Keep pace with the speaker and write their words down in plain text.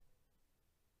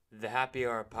the Happy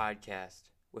Hour Podcast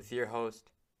with your host,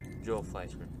 Joel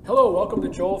Fleischman. Hello, welcome to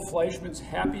Joel Fleischman's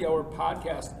Happy Hour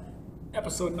Podcast,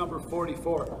 episode number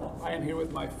 44. I am here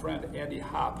with my friend Andy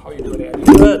Hopp. How you doing, Andy?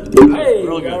 Good. Hey,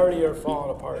 Real we good. already are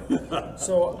falling apart.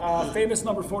 So, famous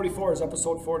number 44 is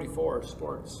episode 44,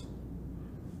 sports.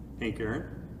 Hank Aaron.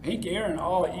 Hank Aaron,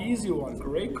 oh, easy one.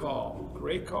 Great call.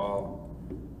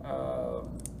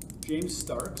 James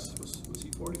Starks, was he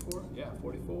 44? Yeah,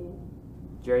 44.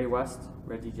 Jerry West,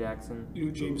 Reggie Jackson. You know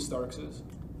who James Starks is?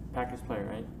 Packers player,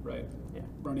 right? Right. Yeah.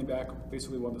 Running back,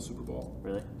 basically won the Super Bowl.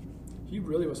 Really? He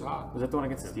really was hot. Was that the one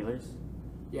against the Steelers?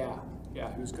 Yeah,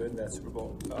 he was good in that Super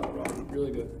Bowl run.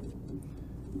 Really good.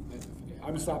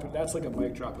 I'm stopping. That's like a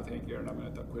mic drop with Hank Aaron. I'm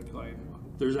going to quit playing.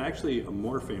 There's actually a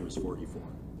more famous 44.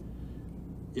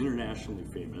 Internationally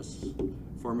famous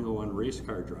Formula One race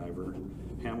car driver,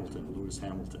 Lewis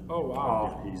Hamilton. Oh,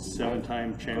 wow. He's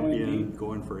 7-time champion,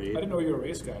 going for 8. I didn't know you were a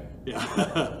race guy. Yeah.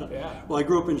 Yeah. Well, I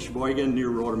grew up in Sheboygan near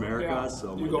Road America, Yeah.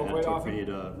 so You my go dad quite took often? me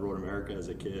to Road America as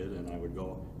a kid, and I would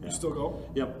go. Yeah. You still go?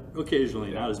 Yep,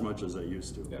 occasionally, not as much as I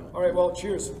used to. Yeah. but- All right, well,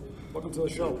 cheers. Welcome to the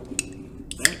show.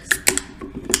 Thanks.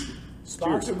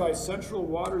 Sponsored by Central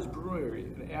Waters Brewery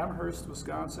in Amherst,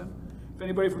 Wisconsin. If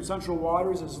anybody from Central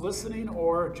Waters is listening,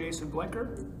 or Jason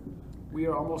Blinker, we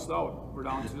are almost out. We're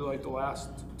down to like the last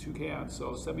 2 cans,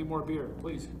 so send me more beer,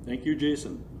 please. Thank you,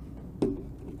 Jason.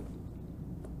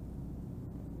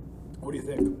 What do you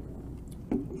think?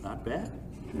 Not bad.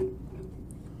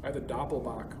 I had the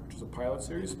Doppelbock, which is a pilot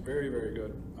series. Very, very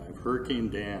good. I have Hurricane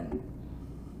Dan,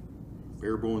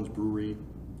 Bare Bones Brewery,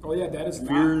 Oh yeah, that is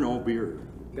Fear not. No Beer.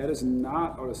 That is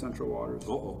not out of Central Waters.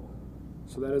 Uh-oh.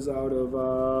 So that is out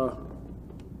of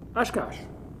Oshkosh.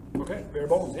 Okay, bare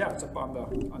bones. Yeah, it's up on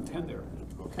 10 there.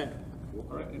 Okay.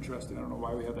 All right, interesting. I don't know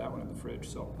why we have that one in the fridge.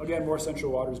 So again, more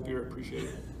Central Waters beer. Appreciate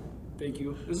it. Thank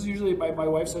you. This is usually my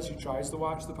wife says she tries to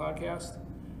watch the podcast,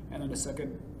 and then the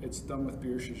second it's done with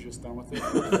beer, she's just done with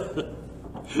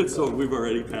it. So we've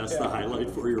already passed the Yeah. highlight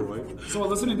for your wife. So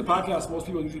listening to podcasts, most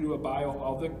people usually do a bio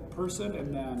of the person,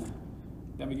 and then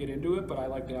we get into it. But I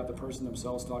like to have the person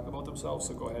themselves talk about themselves.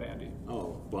 So go ahead, Andy.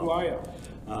 Oh, Who well. are you?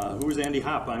 Who's Andy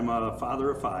Hopp? I'm a father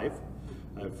of 5.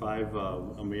 I have 5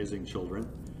 amazing children.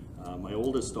 My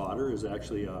oldest daughter is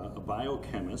actually a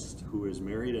biochemist who is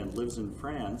married and lives in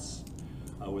France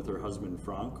with her husband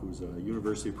Franck, who's a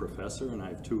university professor, and I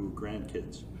have 2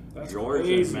 grandkids, That's George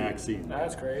crazy. and Maxine.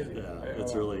 That's crazy. Yeah, I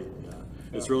it's know. really,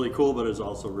 it's really cool, but it's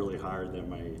also really hard that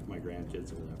my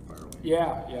grandkids are that far away.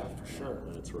 Yeah, for sure.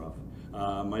 That's rough.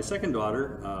 My second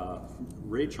daughter,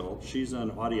 Rachel, she's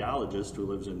an audiologist who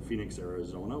lives in Phoenix,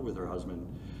 Arizona, with her husband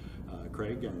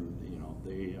Craig, and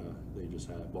they just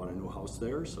bought a new house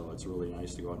there, so it's really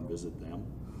nice to go out and visit them.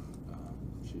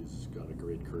 She's got a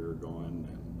great career going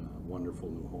and a wonderful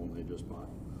new home they just bought.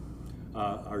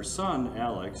 Our son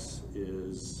Alex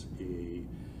is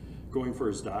going for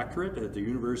his doctorate at the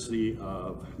University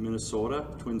of Minnesota,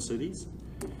 Twin Cities.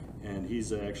 And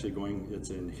he's actually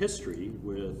it's in history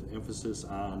with emphasis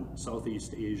on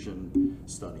Southeast Asian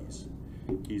studies.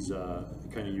 He's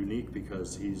kind of unique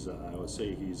because I would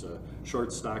say he's a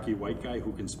short, stocky white guy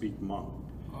who can speak Hmong,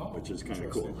 which is kind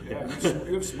of cool. Yeah,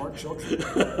 you have smart children.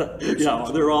 Yeah,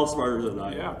 they're all smarter than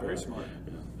I am. Yeah, very smart.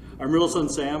 Yeah. Our middle son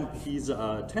Sam, he's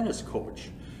a tennis coach.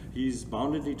 He's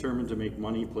bound and determined to make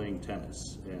money playing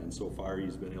tennis, and so far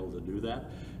he's been able to do that.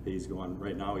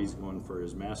 Right now he's going for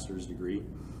his master's degree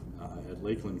at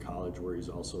Lakeland College, where he's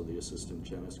also the assistant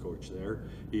tennis coach there.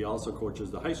 He also coaches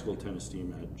the high school tennis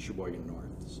team at Sheboygan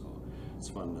North, so it's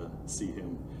fun to see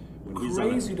him when he's on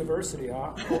Crazy diversity,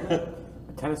 huh?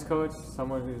 A tennis coach,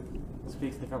 someone who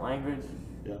speaks a different language,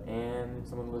 Yeah. and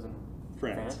someone who lives in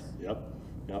France. Yep.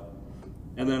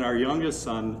 And then our youngest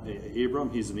son, Abram,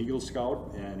 he's an Eagle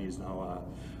Scout, and he's now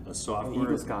a sophomore.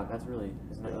 Eagle Scout,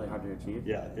 isn't that really hard to achieve?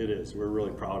 Yeah, it is. We're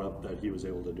really proud of that he was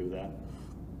able to do that.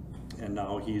 And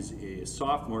now he's a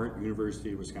sophomore at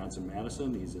University of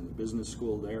Wisconsin-Madison. He's in the business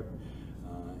school there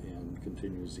and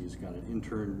continues. He's got an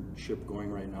internship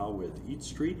going right now with Eat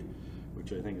Street,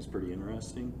 which I think is pretty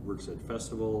interesting. Works at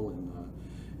Festival and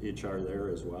HR there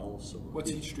as well. So What's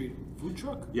Eat Street? Food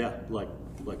truck? Yeah, like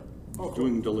Oh, cool.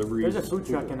 doing deliveries. There's a food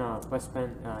truck in West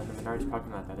Bend, in the Menards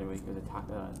parking lot the other week. There's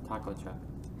a taco truck.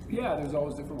 Yeah, there's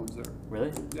always different ones there.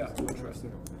 Really? Yeah, it's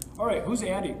interesting. All right, who's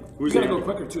Andy? Who's we gotta Andy? go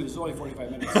quicker too. This is only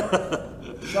 45 minutes.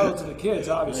 Shout out to the kids,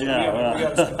 obviously. Yeah, we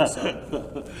gotta skip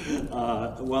this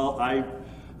up. Well,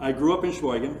 I grew up in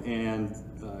Sheboygan and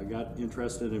got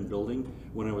interested in building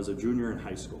when I was a junior in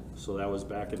high school. So that was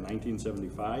back in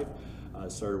 1975. I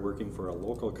started working for a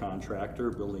local contractor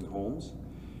building homes.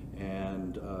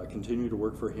 and continued to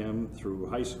work for him through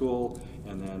high school,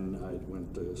 and then I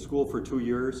went to school for 2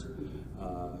 years,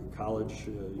 college,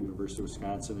 University of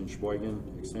Wisconsin in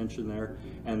Sheboygan, extension there,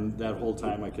 and that whole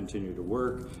time I continued to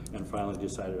work, and finally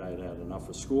decided I had had enough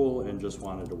of school and just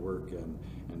wanted to work and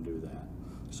do that.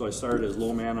 So I started as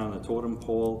low man on the totem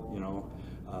pole,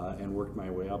 and worked my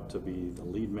way up to be the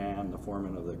lead man, the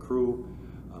foreman of the crew.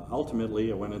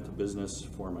 Ultimately, I went into business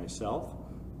for myself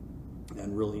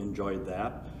and really enjoyed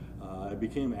that. I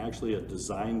became actually a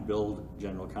design build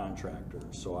general contractor.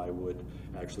 So I would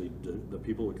actually, the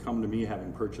people would come to me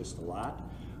having purchased a lot.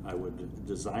 I would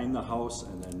design the house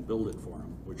and then build it for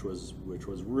them, which was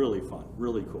really fun,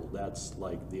 really cool. That's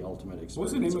like the ultimate experience.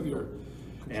 What's the name of your?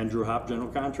 Andrew Hopp, general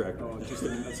contractor. Oh,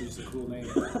 that's just a cool name.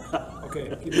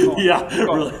 Okay, keep it going. Yeah, keep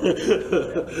going.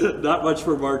 really. Not much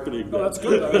for marketing. No, that's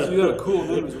good. You had a cool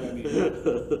name is what I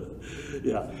mean.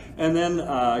 Yeah, and then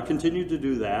I continued to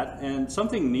do that, and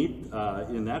something neat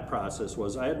in that process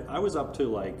was I was up to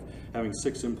like having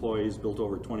 6 employees, built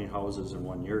over 20 houses in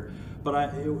 1 year,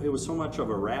 but it was so much of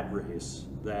a rat race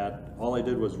that all I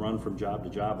did was run from job to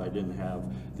job. I didn't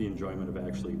have the enjoyment of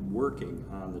actually working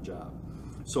on the job.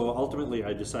 So ultimately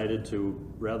I decided to,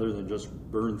 rather than just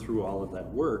burn through all of that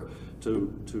work,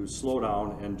 to slow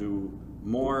down and do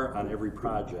more on every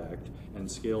project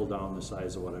and scale down the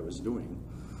size of what I was doing.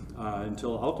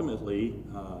 Until ultimately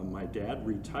my dad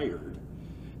retired,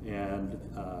 and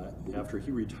after he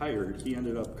retired, he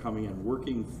ended up coming and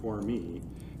working for me,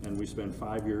 and we spent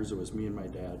 5 years, it was me and my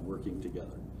dad working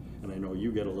together. And I know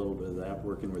you get a little bit of that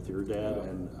working with your dad,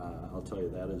 and I'll tell you,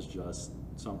 that is just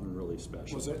something really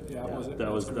special. Was it? Yeah, was it?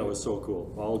 That was so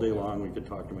cool. All day long we could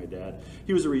talk to my dad.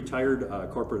 He was a retired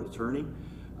corporate attorney,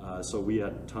 so we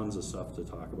had tons of stuff to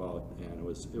talk about, and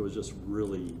it was just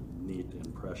really neat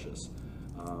and precious.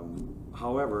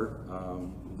 However,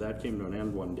 that came to an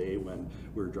end one day when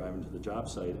we were driving to the job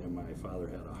site, and my father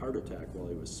had a heart attack while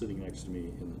he was sitting next to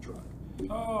me in the truck.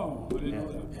 Oh, I didn't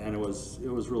know that. And it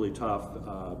was really tough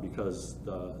because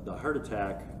the heart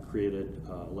attack created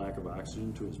a lack of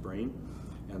oxygen to his brain,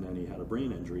 and then he had a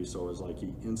brain injury, so it was like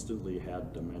he instantly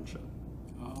had dementia.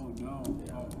 Oh no!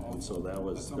 Yeah. Oh, And so that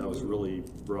was really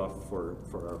rough for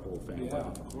our whole family. Yeah,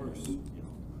 of course.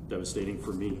 Devastating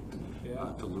for me to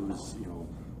Yeah. lose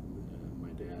my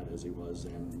dad as he was,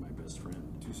 and my best friend.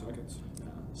 2 seconds.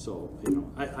 So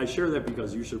I share that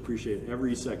because you should appreciate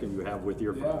every second you have with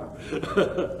your father. Yeah,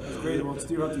 that's great. Well, it's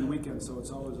deer hunting weekend, so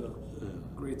it's always a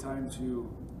great time to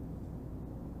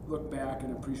look back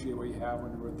and appreciate what you have.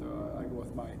 When you're with, I go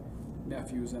with my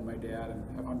nephews and my dad,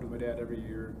 and have hunted with my dad every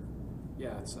year.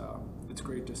 Yeah, it's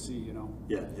great to see,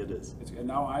 Yeah, it is. And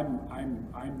now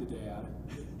I'm the dad,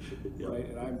 Yep. right?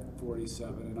 And I'm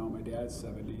 47, and now my dad's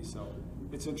 70. So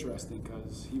it's interesting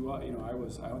because he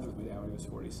was, I hunted with my dad when he was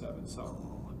 47. So.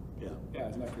 Yeah,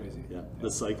 isn't that crazy? Yeah,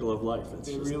 the cycle of life.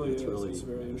 It really is. It's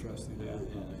very interesting.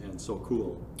 Yeah, and so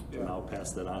cool to Yeah. now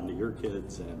pass that on to your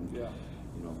kids, and yeah.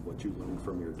 what you learned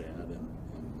from your dad, and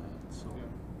that. So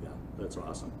Yeah. that's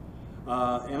awesome.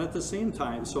 And at the same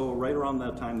time, so right around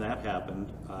that time that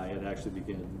happened, I had actually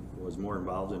was more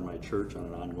involved in my church on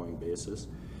an ongoing basis,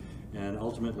 and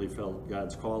ultimately felt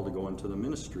God's call to go into the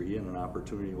ministry, and an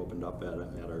opportunity opened up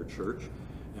at our church.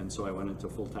 And so I went into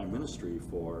full-time ministry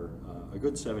for a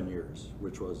good 7 years,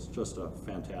 which was just a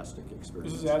fantastic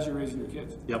experience. This is as you're raising your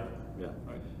kids. Yep, yeah.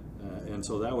 Right. And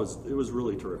so it was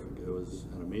really terrific. It was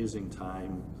an amazing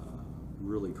time,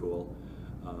 really cool.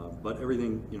 But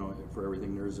everything, for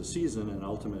everything there is a season, and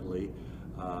ultimately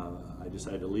I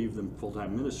decided to leave the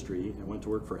full-time ministry and went to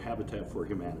work for Habitat for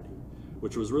Humanity,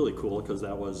 which was really cool because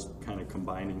that was kind of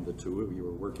combining the two. You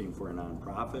were working for a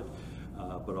nonprofit,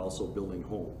 but also building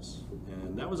homes.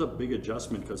 And that was a big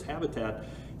adjustment because Habitat,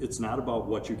 it's not about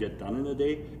what you get done in a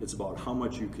day, it's about how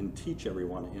much you can teach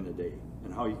everyone in a day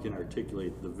and how you can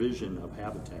articulate the vision of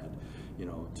Habitat,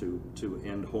 to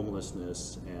end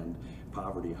homelessness and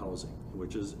poverty housing,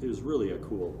 which is really a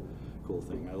cool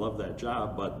thing. I love that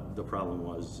job, but the problem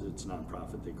was it's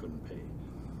nonprofit, they couldn't pay.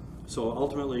 So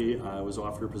ultimately, I was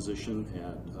offered a position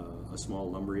at a small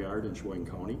lumberyard in Sheboygan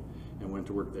County, and went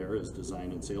to work there as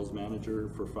design and sales manager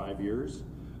for 5 years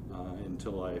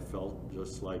until I felt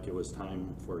just like it was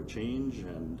time for a change,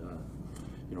 and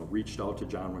reached out to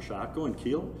John Washotko in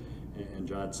Kiel, and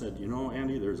John said,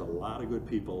 Andy, there's a lot of good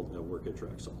people that work at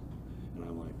Drexel, and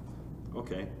I'm like,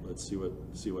 okay, let's see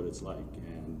what it's like,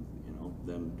 and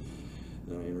then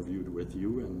I interviewed with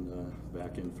you and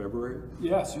back in February.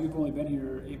 Yeah, so you've only been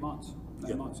here 8 months,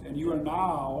 9 months, and you are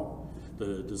now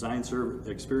the design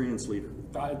experience leader.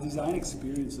 Design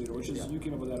experience leader, which is you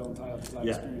came up with that own title, design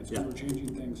experience. Yeah. We were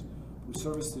changing things from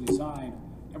service to design,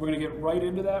 and we're going to get right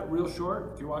into that real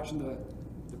short. If you're watching the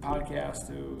podcast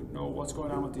to know what's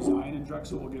going on with design in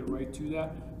Drexel, we'll get right to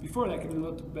that. Before that, getting a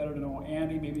little bit better to know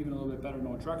Andy, maybe even a little bit better to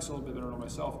know Drexel, a little bit better to know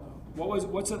myself.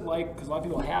 What's it like, because a lot of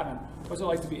people haven't, what's it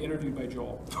like to be interviewed by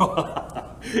Joel?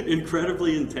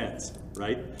 Incredibly intense,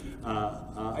 right?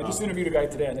 I just interviewed a guy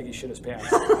today, I think he shit his pants.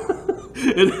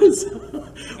 It is.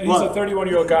 And he's a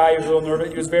 31-year-old guy. He was a little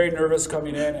nervous. He was very nervous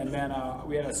coming in, and then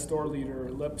we had a store leader,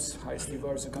 Lips, hi Steve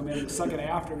Larson, come in and second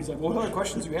after. He's like, "What other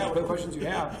questions you have? What other questions you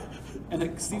have?" And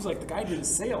like, Steve's like, "The guy didn't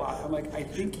say a lot." I'm like, "I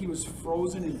think he was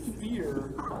frozen in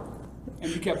fear,"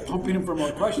 and we kept pumping him for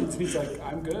more questions. And he's like,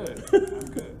 "I'm good.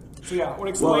 I'm good." So yeah,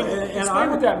 explain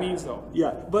what that means though.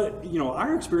 Yeah, but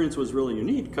our experience was really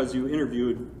unique because you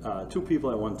interviewed two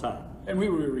people at one time. And we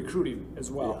were recruiting as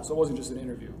well, Yeah. so it wasn't just an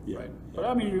interview, Yeah. right? But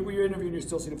I mean, you're interviewing, you're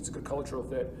still seeing if it's a good cultural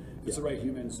fit, if it's the right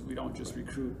humans. We don't just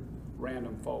recruit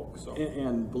random folk. So.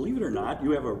 And believe it or not,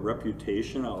 you have a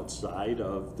reputation outside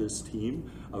of this team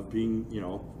of being,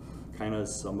 kind of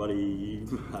somebody,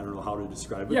 I don't know how to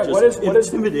describe it. Yeah, just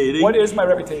intimidating. What is my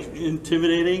reputation?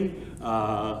 Intimidating,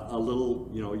 a little,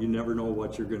 you never know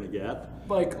what you're going to get.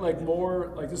 Like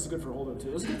more, like this is good for Holden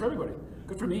too. This is good for everybody.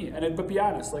 Good for me. But be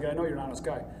honest, like I know you're an honest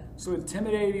guy. So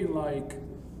intimidating like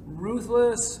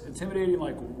ruthless, intimidating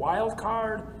like wild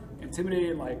card,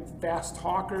 intimidating like fast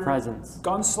talker. Presence.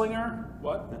 Gunslinger.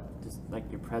 What? Just like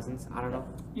your presence. I don't know.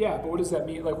 Yeah, but what does that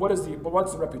mean? Like, what's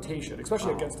the reputation,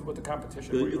 especially against with the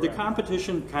competition? The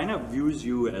competition kind of views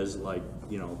you as like,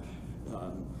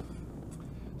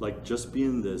 like just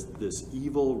being this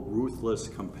evil, ruthless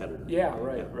competitor. Yeah,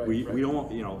 right. We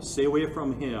don't, stay away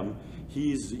from him.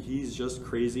 He's just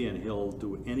crazy, and he'll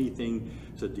do anything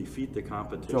to defeat the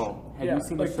competition. Joel, have you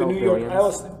seen like the show New York,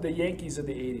 Billions? the Yankees of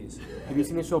the '80s. Have you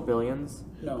seen the show Billions?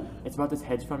 No. It's about this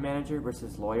hedge fund manager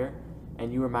versus lawyer,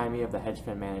 and you remind me of the hedge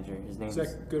fund manager. His name's.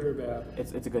 Is that good or bad?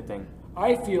 It's a good thing.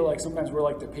 I feel like sometimes we're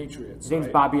like the Patriots. His name's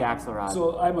right? Bobby Axelrod.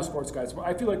 So I'm a sports guy. So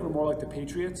I feel like we're more like the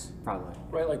Patriots, Probably.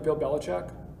 right? Like Bill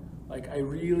Belichick. Like I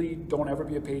really don't ever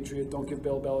be a Patriot. Don't give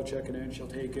Bill Belichick an inch. He'll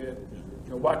take it.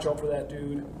 Watch out for that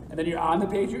dude. And then you're on the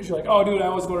Patriots. You're like, oh, dude, I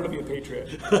always wanted to be a Patriot.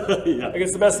 Yeah. Like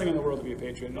it's the best thing in the world to be a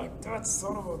Patriot. And you're like, that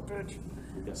son of a bitch.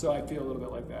 Yeah. So I feel a little bit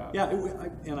like that. Yeah,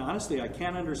 and honestly, I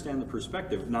can't understand the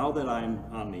perspective. Now that I'm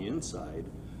on the inside,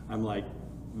 I'm like,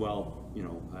 well,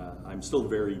 I'm still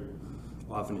very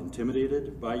often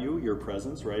intimidated by your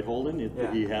presence, right, Holden?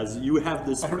 Yeah. You have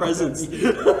this presence.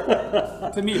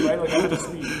 To me, right? Like I'm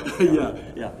just me.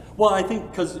 Yeah. Well, I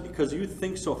think because you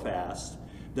think so fast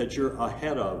that you're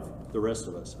ahead of the rest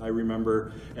of us. I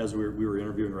remember as we were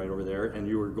interviewing right over there, and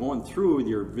you were going through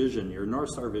your vision, your North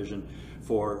Star vision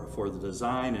for the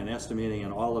design and estimating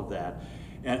and all of that,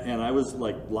 and I was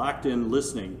like locked in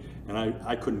listening, and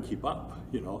I couldn't keep up,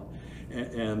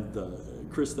 and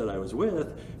Chris that I was with,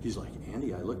 he's like,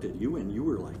 Andy, I looked at you and you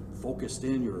were like focused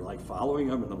in, you were like following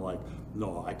him, and I'm like,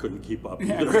 no, I couldn't keep up.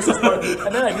 Yeah, Chris is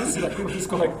and then I do see like people just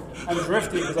go like, I'm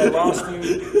drifting because I lost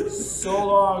you so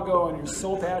long ago, and you're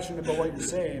so passionate about what you're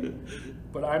saying,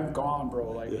 but I'm gone,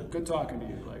 bro. Like, good talking to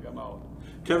you. Like, I'm out.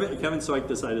 Kevin Soik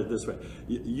decided this way.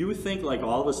 You think like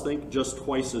all of us think, just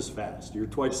twice as fast. You're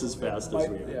twice as fast as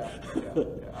we are. Yeah.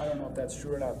 I don't know if that's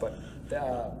true or not, but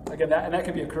again, that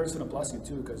can be a curse and a blessing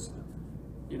too, because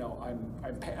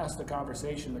I'm past the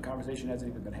conversation. The conversation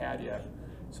hasn't even been had yet,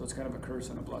 so it's kind of a curse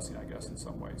and a blessing, I guess, in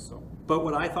some ways. So. But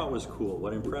what I thought was cool,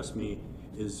 what impressed me,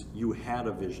 is you had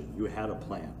a vision, you had a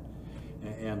plan,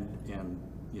 and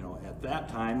at that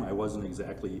time I wasn't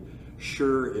exactly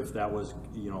sure if that was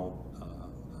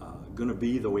going to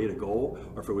be the way to go,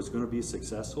 or if it was going to be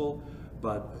successful.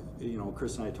 But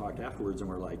Chris and I talked afterwards, and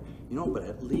we're like, but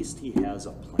at least he has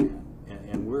a plan,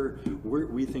 and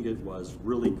we think it was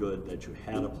really good that you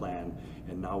had a plan,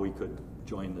 and now we could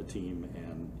join the team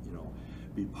and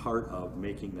be part of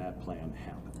making that plan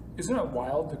happen. Isn't it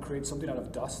wild to create something out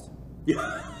of dust?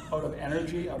 Yeah. Out of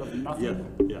energy, out of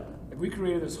nothing. Yeah. Like we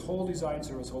created this whole design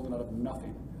service holding out of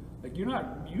nothing. Like you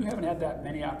haven't had that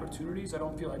many opportunities. I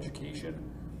don't feel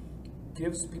education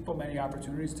gives people many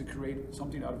opportunities to create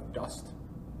something out of dust.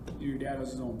 Your dad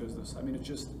has his own business. I mean, you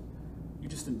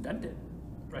just invent it,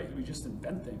 right? We just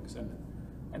invent things, and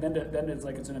then it's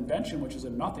like it's an invention, which is a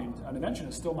nothing. An invention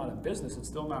is still not a business. It's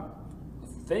still not a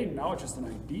thing. Now it's just an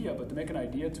idea. But to make an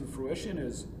idea to fruition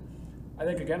is, I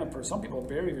think, again, for some people,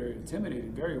 very, very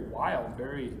intimidating, very wild,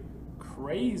 very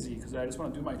crazy, because I just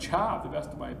want to do my job the best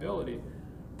of my ability.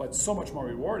 But so much more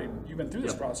rewarding. You've been through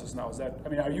this process now.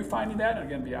 Are you finding that? And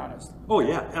again, be honest. Oh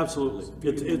yeah, absolutely.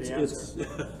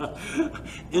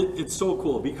 It's so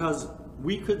cool because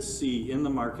we could see in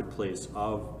the marketplace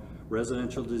of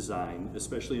residential design,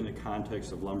 especially in the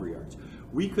context of lumberyards,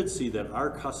 we could see that our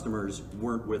customers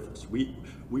weren't with us. We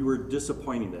were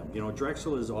disappointing them. You know,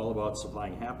 Drexel is all about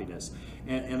supplying happiness.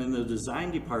 And in the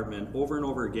design department, over and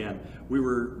over again, we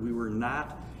were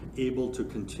not able to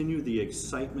continue the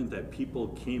excitement that people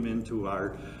came into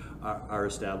our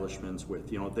establishments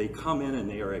with. You know, they come in and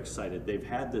they are excited. They've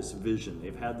had this vision,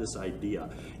 they've had this idea.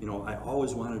 You know, I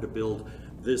always wanted to build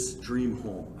this dream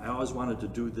home. I always wanted to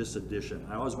do this addition.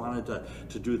 I always wanted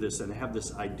to do this and have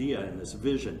this idea and this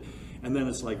vision. And then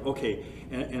it's like, okay,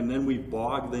 and then we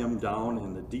bog them down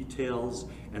in the details,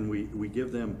 and we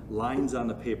give them lines on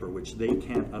the paper which they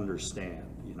can't understand,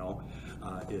 you know.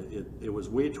 It was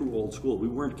way too old school. We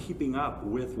weren't keeping up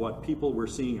with what people were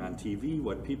seeing on TV,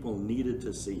 what people needed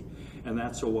to see. And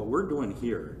that's so what we're doing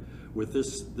here with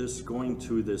this going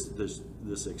to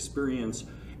this experience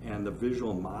and the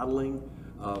visual modeling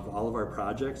of all of our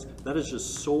projects, that is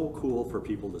just so cool for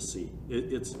people to see.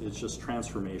 It's just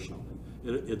transformational.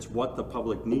 It's what the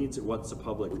public needs, what the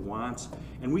public wants,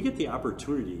 and we get the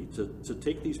opportunity to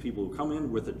take these people who come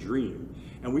in with a dream,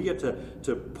 and we get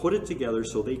to put it together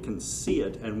so they can see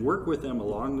it and work with them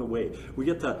along the way. We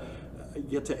get to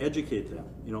educate them.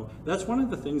 You know, that's one of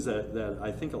the things that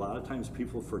I think a lot of times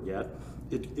people forget.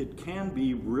 It can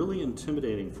be really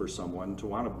intimidating for someone to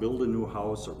want to build a new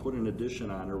house or put an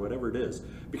addition on or whatever it is,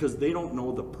 because they don't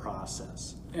know the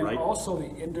process, And right? also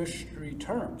the industry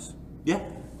terms. Yeah.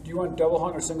 Do you want double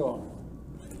hung or single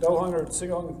hung? Double hung or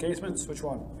single hung casements? Which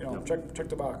one? You know, check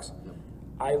the box.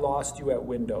 I lost you at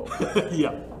window.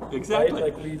 Yeah, exactly.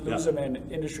 Right? Like we lose them in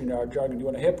industry jargon. Do you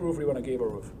want a hip roof or do you want a gable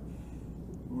roof?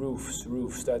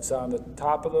 Roofs. That's on the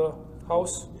top of the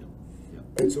house.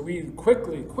 And so we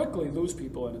quickly lose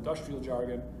people in industrial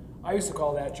jargon. I used to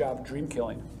call that job dream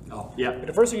killing. Oh, yeah. But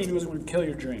the first thing you do is we're going to kill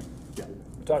your dream. Yeah.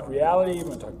 We talk reality, we're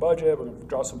going to talk budget, we're going to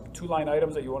draw some 2-line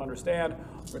items that you won't understand.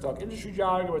 We're going to talk industry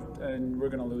jargon, and we're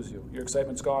going to lose you. Your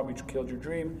excitement's gone, we killed your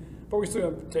dream, but we're still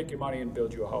going to take your money and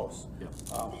build you a house. Yeah.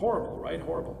 Horrible, right?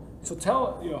 Horrible. So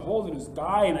Holden is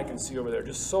dying, I can see over there,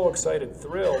 just so excited,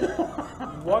 thrilled.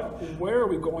 Where are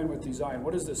we going with design?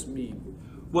 What does this mean?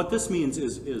 What this means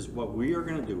is what we are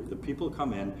going to do. The people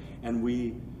come in and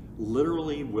we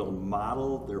literally will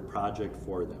model their project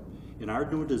for them. In our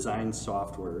new design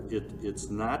software, it's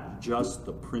not just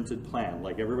the printed plan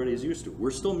like everybody's used to. We're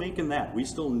still making that. We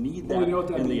still need that. Well, you know what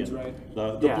that in means, the end. right?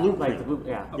 The Yeah, blueprint. like the blue,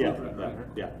 yeah. A Yeah, blueprint, right?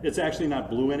 yeah. It's actually not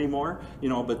blue anymore, you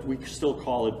know, but we still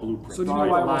call it blueprint. So do you know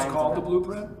why it was Lines called the and-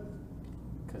 blueprint?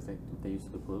 Because they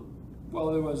used the blue.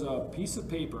 Well, there was a piece of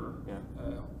paper. Yeah.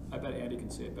 I bet Andy can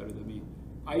say it better than me.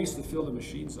 I used to fill the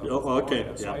machines up. Oh, with okay,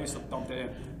 Florida, so yeah. I used to dump that in.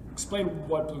 Explain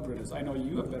what blueprint is. I know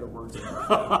you have better words than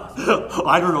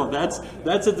I don't know.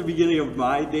 That's at the beginning of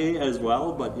my day as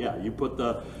well. But yeah,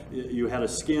 you had a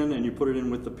skin and you put it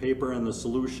in with the paper and the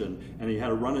solution, and you had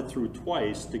to run it through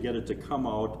twice to get it to come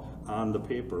out on the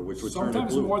paper, which would turn to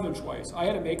Sometimes blue. more than twice. I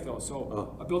had to make those.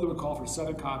 So a builder would call for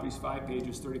 7 copies, 5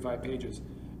 pages, 35 pages.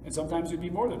 And sometimes it'd be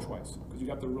more than twice because you'd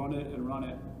have to run it.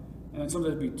 And then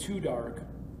sometimes it'd be too dark,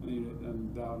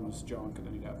 and that one was junk, and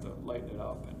then you'd have to lighten it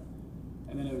up.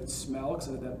 And then it would smell because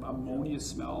it had that ammonia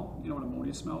smell. You know what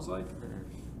ammonia smells like?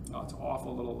 Oh, it's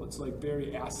awful. It's like very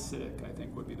acidic, I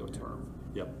think would be the term.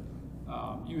 Yep.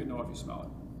 You would know if you smell it.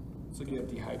 It's like you have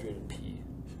dehydrated pee.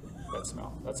 That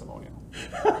smell. That's ammonia.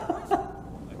 I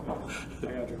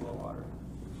gotta drink a little water.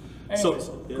 Anyways,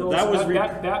 So, girls, that was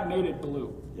that made it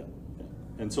blue. Yeah.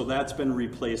 And so that's been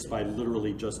replaced by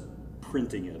literally just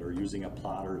printing it or using a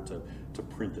plotter to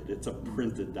print it. It's a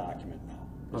printed document now.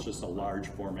 It's just a large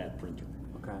format printer.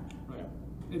 Okay. Right.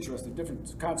 Interesting,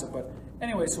 different concept. But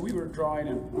anyway, so we were drawing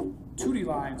in 2D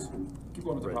lines. Keep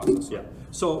going with the process. Yeah.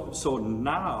 So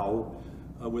now,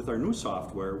 with our new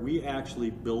software, we actually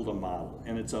build a model,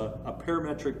 and it's a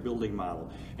parametric building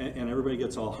model. And everybody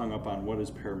gets all hung up on what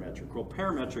is parametric. Well,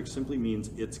 parametric simply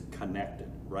means it's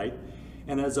connected, right?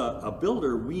 And as a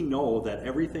builder, we know that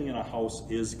everything in a house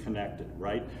is connected,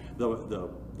 right?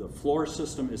 The floor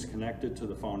system is connected to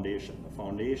the foundation. The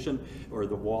foundation or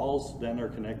the walls then are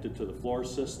connected to the floor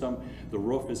system. The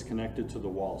roof is connected to the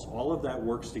walls. All of that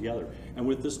works together. And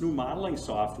with this new modeling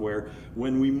software,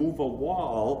 when we move a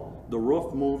wall, the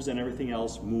roof moves and everything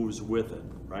else moves with it,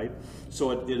 right?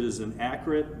 So it is an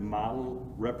accurate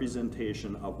model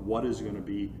representation of what is going to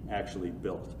be actually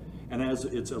built. And as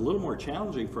it's a little more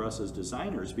challenging for us as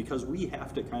designers because we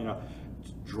have to kind of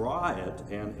draw it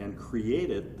and create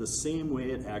it the same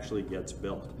way it actually gets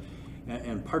built.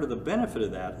 And part of the benefit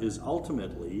of that is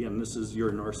ultimately, and this is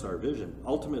your North Star vision,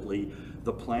 ultimately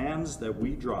the plans that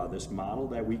we draw, this model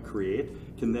that we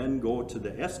create, can then go to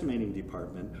the estimating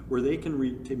department where they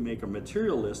can make a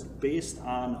material list based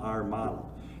on our model.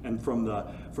 And from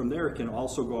there, it can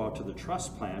also go out to the truss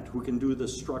plant, who can do the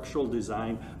structural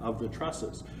design of the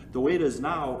trusses. The way it is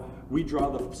now, we draw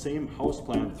the same house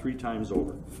plan 3 times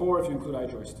over. 4 if you include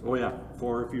I-joist. Oh yeah,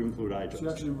 4 if you include I-joist. So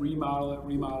you actually remodel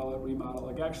it,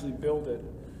 like actually build it.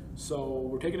 So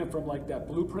we're taking it from like that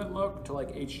blueprint look to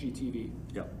like HGTV.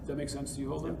 Yep. Does that make sense to you,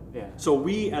 Holden? Yeah. So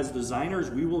we, as designers,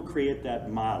 we will create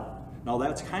that model. Now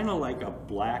that's kind of like a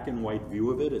black and white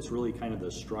view of it. It's really kind of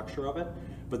the structure of it.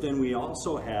 But then we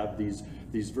also have these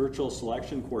virtual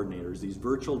selection coordinators, these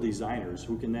virtual designers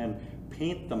who can then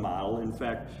paint the model. In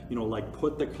fact, like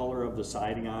put the color of the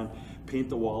siding on, paint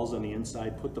the walls on the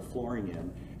inside, put the flooring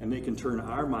in, and they can turn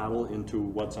our model into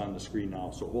what's on the screen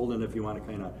now. So Holden, if you want to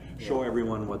kind of show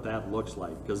everyone what that looks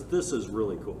like, because this is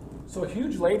really cool. So a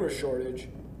huge labor shortage.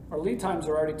 Our lead times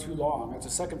are already too long. That's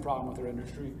a second problem with our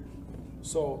industry.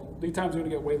 So lead times are going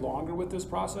to get way longer with this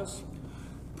process?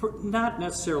 Not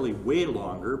necessarily way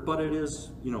longer, but it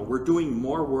is, we're doing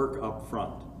more work up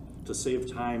front to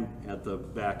save time at the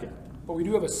back end. But we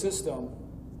do have a system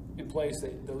in place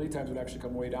that the lead times would actually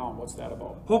come way down. What's that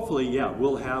about? Hopefully, yeah,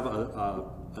 we'll have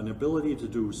an ability to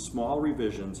do small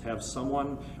revisions, have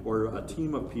someone or a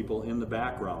team of people in the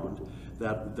background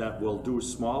that will do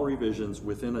small revisions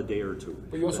within a day or 2.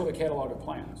 But you also have a catalog of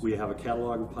plans. We have a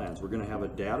catalog of plans. We're going to have a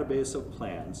database of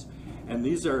plans, and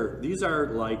these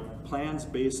are like plans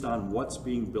based on what's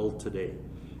being built today.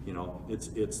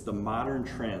 It's the modern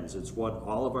trends. It's what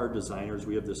all of our designers,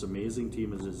 we have this amazing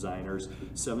team of designers,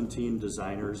 17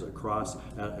 designers across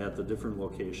at the different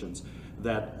locations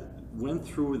that went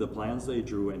through the plans they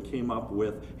drew and came up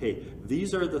with, hey,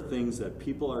 these are the things that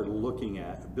people are looking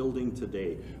at building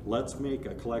today. Let's make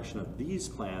a collection of these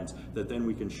plans that then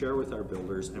we can share with our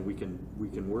builders, and we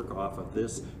can work off of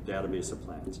this database of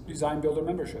plans. Design builder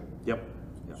membership. Yep.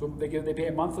 So they pay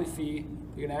a monthly fee.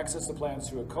 They can access the plans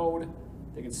through a code.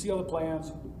 They can see all the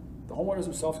plans. The homeowners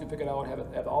themselves can pick it out,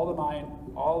 have all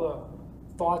the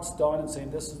thoughts done, and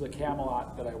saying this is the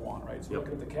Camelot that I want, right? So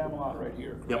looking at the Camelot right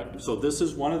here, correct? Yep. So this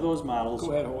is one of those models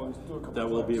Go ahead, Holden. Do a couple that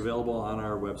will be flips. available on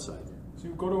our website. So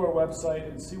you go to our website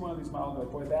and see one of these models, and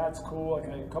like, boy, that's cool. I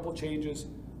can make a couple changes.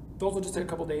 Those will just take a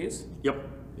couple days, Yep.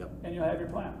 and you'll have your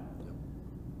plan.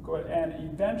 Go ahead,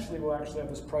 and eventually we'll actually have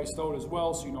this priced out as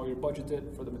well, so you know you're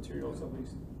budgeted for the materials at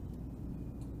least.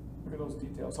 Look at those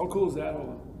details. How cool is that,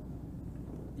 Holden?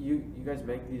 You guys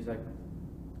make these like,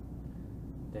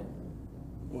 damn,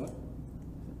 What?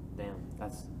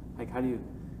 that's like, how do you,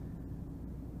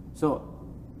 so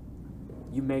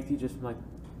you make these just from like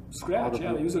Scratch, all the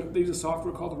yeah. They use a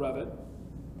software called Revit,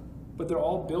 but they're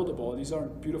all buildable. These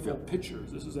aren't beautiful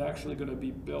pictures. This is actually going to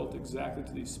be built exactly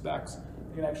to these specs.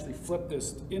 You can actually flip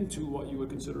this into what you would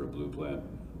consider a blueprint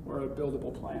or a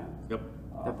buildable plan. Yep.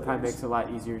 that probably makes it a lot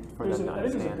easier for them to I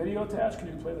think there's a understand. video attached. Can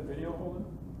you play the video, Holden?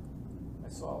 I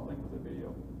saw a link with the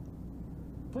video.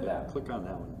 Play that. Click on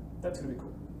that one. That's going to be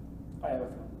cool. I have a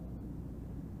feeling.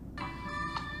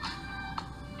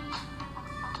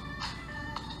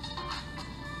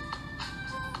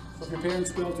 So if your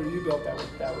parents built or you built,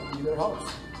 that would be their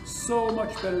house. So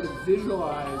much better to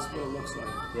visualize what it looks like.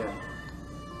 Yeah.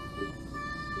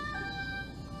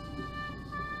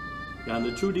 On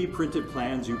the 2D printed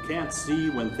plans, you can't see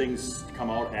when things come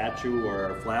out at you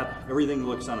or are flat. Everything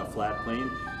looks on a flat plane.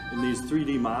 In these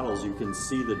 3D models, you can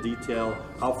see the detail,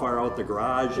 how far out the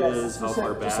garage is, how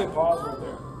far back. Just say pause right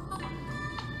there.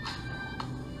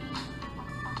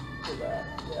 Go back.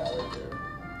 Yeah, right there.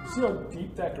 See how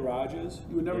deep that garage is?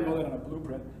 You would never know that on a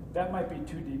blueprint. That might be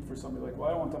too deep for somebody. Like, well,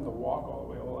 I don't want them to walk all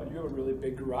the way. Well, you have a really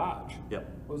big garage. Yep.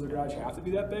 Well, does the garage have to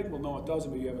be that big? Well, no, it doesn't,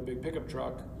 but you have a big pickup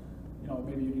truck.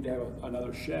 Maybe you need to have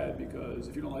another shed, because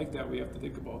if you don't like that, we have to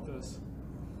think about this.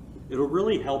 It'll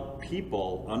really help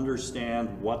people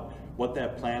understand what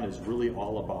that plan is really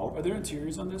all about. Are there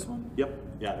interiors on this one? Yep.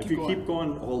 Yeah. If you keep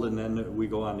going, Holden, then we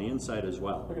go on the inside as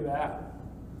well. Look at that.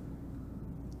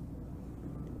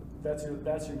 That's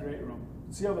your great room.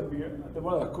 See how the mirror?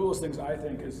 One of the coolest things I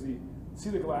think is see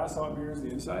the glass how it mirrors the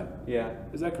inside. Yeah.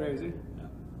 Is that crazy? Yeah.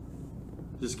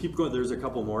 Just keep going. There's a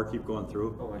couple more. Keep going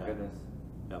through. Oh my goodness.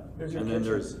 Yep. There's your and then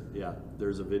kitchen.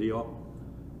 there's a video.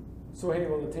 So hey,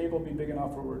 will the table be big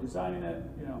enough where we're designing it?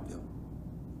 Yep.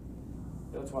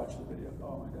 Let's watch the video.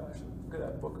 Oh my gosh, look at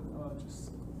that book. Oh,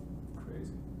 just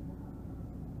crazy.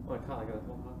 Oh my god, I got a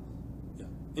whole house. Yeah.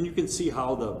 And you can see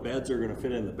how the beds are going to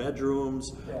fit in the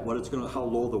bedrooms, how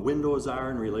low the windows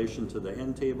are in relation to the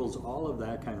end tables, all of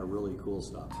that kind of really cool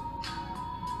stuff.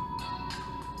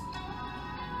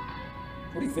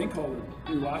 What do you think, Holden,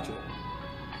 when you watch it?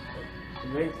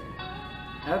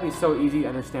 That would be so easy to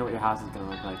understand what your house is going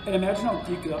to look like. And imagine how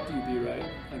geeked up you'd be, right?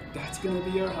 Like, that's going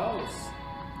to be our house.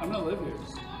 I'm going to live here.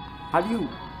 How do you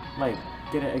like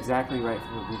get it exactly right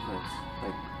from the blueprints.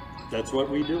 Like, That's what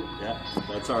we do. Yeah,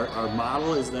 that's our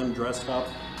model is then dressed up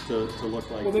to look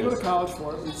like Well, they go this. to college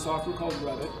for it. We software called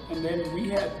Revit, and then we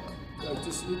had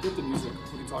we did the music.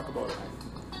 We can talk about it.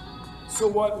 So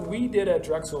what we did at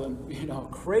Drexel,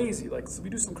 and crazy, like so we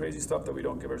do some crazy stuff that we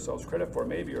don't give ourselves credit for,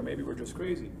 maybe we're just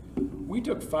crazy. We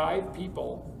took 5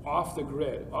 people off the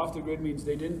grid. Off the grid means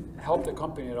they didn't help the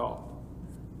company at all.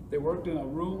 They worked in a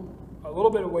room a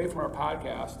little bit away from our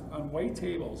podcast on white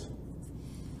tables.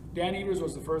 Dan Evers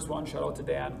was the first one. Shout out to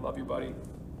Dan, love you, buddy.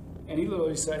 And he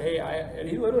literally said, hey, and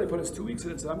he literally put us 2 weeks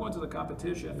in it, said, I'm going to the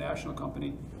competition, national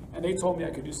company, and they told me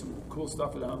I could do some cool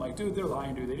stuff with them. I'm like, dude, they're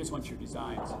lying, dude. They just want your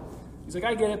designs. He's like,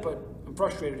 I get it, but I'm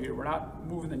frustrated here. We're not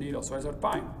moving the needle. So I said,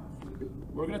 fine.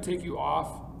 We're going to take you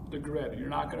off the grid. You're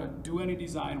not going to do any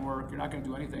design work. You're not going to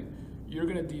do anything. You're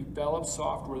going to develop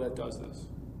software that does this.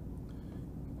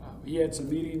 He had some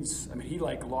meetings. I mean, he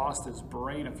lost his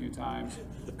brain a few times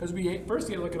because first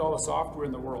he had to look at all the software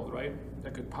in the world, right,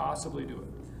 that could possibly do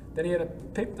it. Then he had to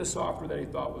pick the software that he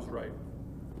thought was right.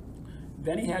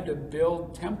 Then he had to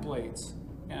build templates,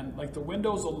 and like the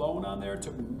windows alone on there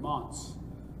took months.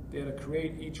 They had to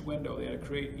create each window. They had to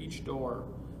create each door.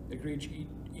 They create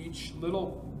each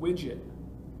little widget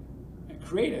and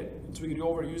create it so we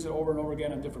could use it over and over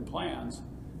again on different plans.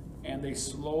 And they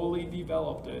slowly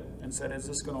developed it and said, is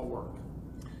this going to work?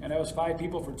 And that was 5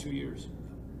 people for 2 years.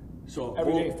 So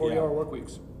Every day, 40-hour work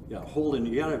weeks. Yeah, Holden,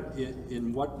 you gotta,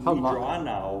 in what we draw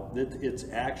now, that it's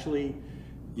actually,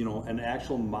 an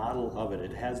actual model of it.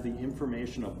 It has the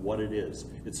information of what it is.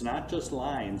 It's not just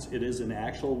lines, it is an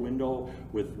actual window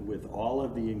with all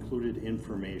of the included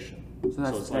information. So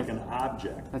it's like an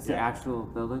object. That's the actual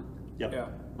building? Yep. Yeah.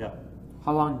 Yep.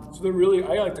 How long? So they're really,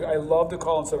 I love to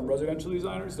call instead of residential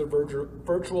designers, they're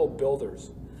virtual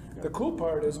builders. The cool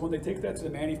part is when they take that to the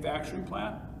manufacturing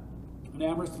plant, in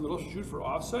Amherst, a little shoot for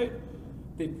offsite,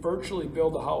 they virtually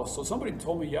build a house. So somebody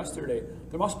told me yesterday,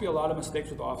 there must be a lot of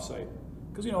mistakes with offsite.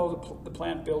 Because the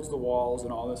plant builds the walls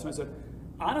and all this. And I said,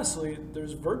 honestly,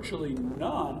 there's virtually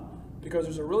none because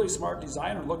there's a really smart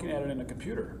designer looking at it in a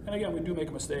computer. And again, we do make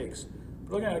mistakes.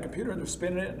 But looking at a computer and they're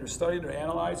spinning it and they're studying, they're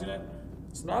analyzing it.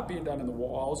 It's not being done in the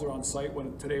walls or on site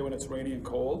today when it's rainy and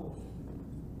cold.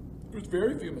 There's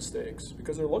very few mistakes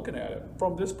because they're looking at it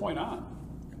from this point on.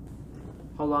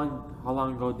 How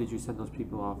long ago did you send those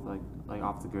people off, like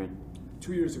off the grid?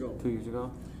 2 years ago. 2 years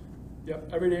ago?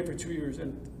 Yep, every day for 2 years.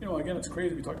 And, again, it's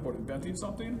crazy. We talked about inventing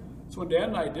something. So when Dan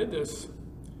and I did this,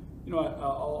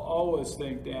 I'll always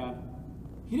think, Dan,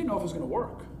 he didn't know if it was going to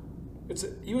work.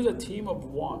 He was a team of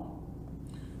one.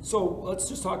 So let's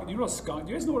just talk. Do you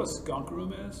guys know what a skunk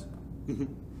room is?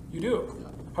 You do? Yeah.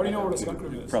 How do you know what a skunk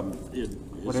room is?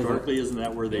 Historically, isn't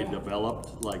that where they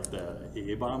developed like the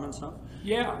A-bomb and stuff?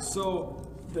 Yeah, so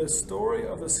the story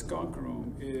of the skunk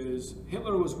room is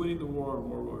Hitler was winning the war in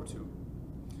World War II.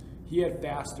 He had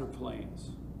faster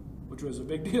planes, which was a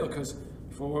big deal because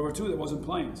before World War II there wasn't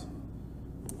planes.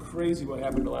 Crazy what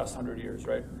happened the last 100 years,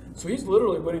 right? So he's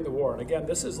literally winning the war. And again,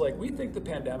 this is we think the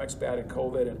pandemic's bad and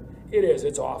COVID, and it is,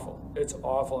 it's awful. It's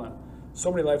awful, and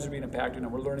so many lives are being impacted,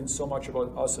 and we're learning so much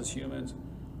about us as humans.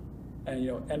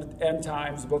 And end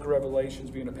times, the book of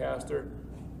Revelations, being a pastor,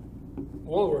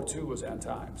 World War II was end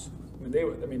times.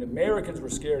 The Americans were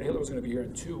scared Hitler was going to be here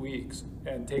in 2 weeks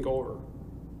and take over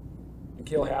and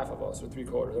kill half of us or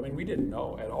 3/4. We didn't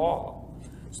know at all.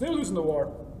 So they were losing the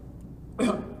war.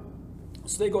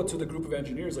 So they go to the group of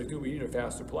engineers dude, we need a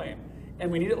faster plane.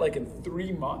 And we need it in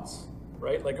 3 months,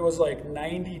 right? It was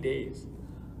 90 days.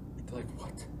 They're like,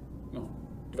 what?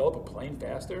 Develop a plane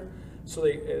faster? So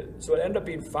it ended up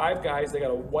being 5 guys. They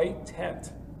got a white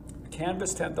tent, a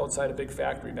canvas tent outside a big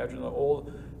factory. Imagine the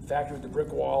old factory with the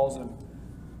brick walls.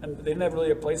 And they didn't have really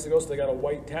a place to go, so they got a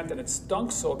white tent. And it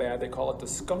stunk so bad, they call it the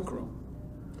skunk room.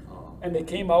 And they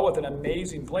came out with an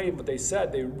amazing plane, but they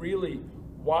said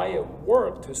why it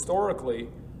worked historically,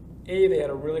 they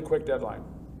had a really quick deadline.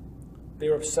 They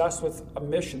were obsessed with a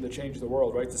mission to change the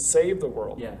world, right? To save the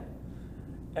world. Yeah.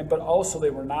 But also they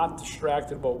were not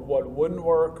distracted about what wouldn't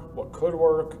work, what could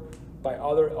work by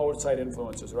other outside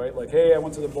influences, right? Hey, I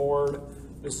went to the board,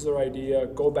 this is their idea,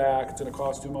 go back, it's gonna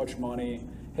cost too much money.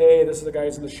 Hey, this is the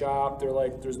guys in the shop, they're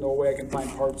there's no way I can find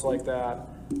parts like that.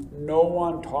 No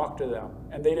one talked to them,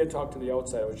 and they didn't talk to the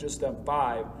outside. It was just them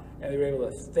 5, and they were able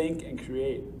to think and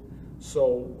create.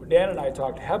 So Dan and I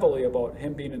talked heavily about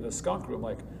him being in the skunk room.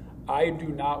 I do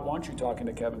not want you talking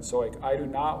to Kevin Soik. I do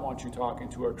not want you talking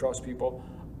to our trust people.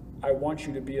 I want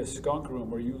you to be a skunk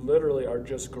room where you literally are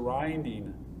just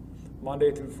grinding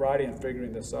Monday through Friday and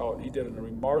figuring this out. He did a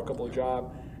remarkable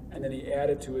job, and then he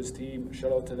added to his team,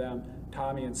 shout out to them,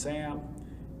 Tommy and Sam,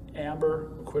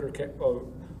 Amber, who quit her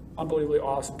unbelievably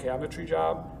awesome cabinetry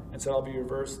job and said, I'll be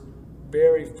your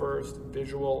very first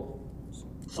visual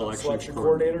selection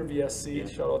coordinator, VSC, Yeah.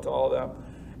 shout out to all of them.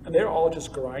 And they're all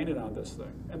just grinding on this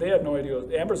thing. And they had no idea.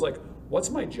 Amber's like, what's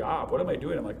my job? What am I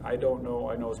doing? I'm like, I don't know.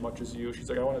 I know as much as you. She's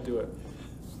like, I want to do it.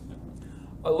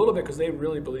 A little bit because they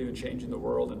really believe in changing the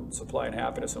world and supplying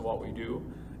happiness in what we do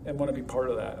and want to be part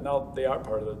of that. And now they are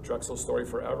part of the Drexel story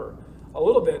forever. A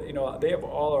little bit, you know, they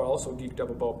all are also geeked up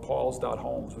about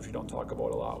Paul's.homes, which we don't talk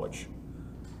about a lot, which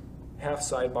half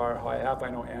sidebar, half I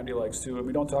know Andy likes too, and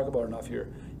we don't talk about enough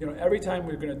here. You know, every time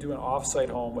we're going to do an off-site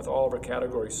home with all of our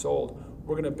categories sold,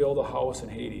 we're going to build a house in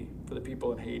Haiti for the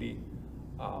people in Haiti.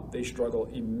 They struggle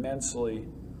immensely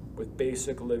with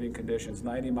basic living conditions,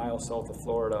 90 miles south of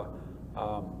Florida.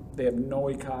 They have no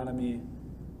economy,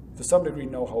 to some degree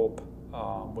no hope,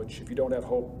 which if you don't have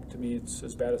hope, to me it's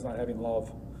as bad as not having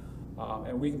love.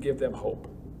 And we can give them hope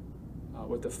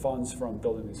with the funds from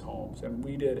building these homes. And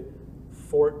we did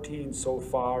 14 so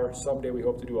far. Someday we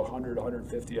hope to do 100,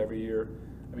 150 every year.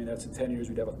 I mean, that's in 10 years,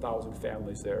 we'd have 1,000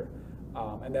 families there.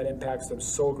 And that impacts them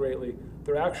so greatly.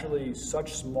 They're actually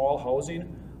such small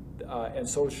housing and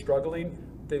so struggling,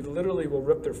 they literally will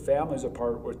rip their families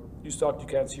apart. You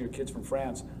can't see your kids from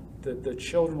France. The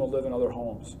children will live in other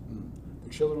homes. The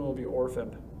children will be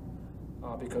orphaned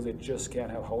because they just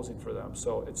can't have housing for them.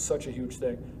 So it's such a huge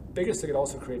thing. Biggest thing, it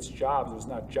also creates jobs. There's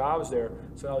not jobs there,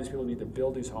 so now these people need to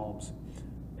build these homes.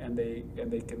 And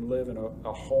they can live in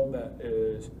a home that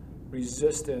is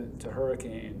resistant to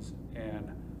hurricanes.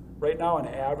 And right now, an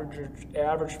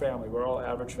average family, we're all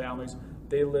average families,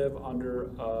 they live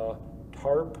under a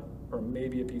tarp or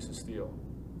maybe a piece of steel.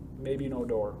 Maybe no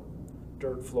door,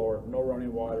 dirt floor, no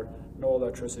running water, no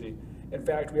electricity. In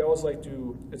fact, we always like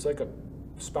to, it's like a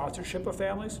sponsorship of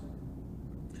families.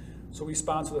 So we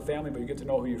sponsor the family, but you get to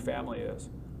know who your family is.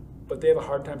 But they have a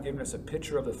hard time giving us a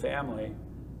picture of the family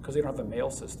because they don't have the mail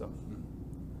system.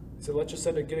 So let's just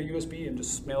get a USB and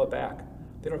just mail it back.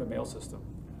 They don't have a mail system.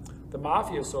 The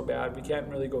mafia is so bad, we can't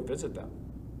really go visit them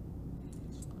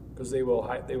because they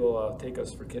will take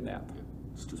us for kidnap.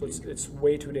 So it's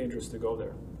way too dangerous to go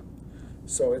there.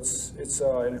 So it's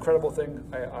an incredible thing.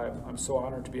 I'm so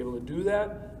honored to be able to do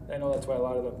that. I know that's why a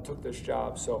lot of them took this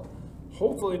job. So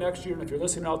hopefully next year, and if you're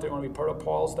listening out there and want to be part of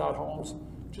Paul's.homes,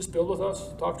 just build with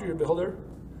us. Talk to your builder.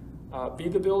 Be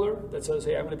the builder that says,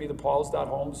 hey, I'm going to be the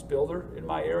Paul's.homes builder in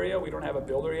my area. We don't have a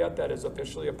builder yet that is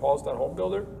officially a Paul's.home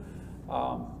builder.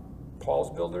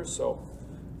 Paul's builder. So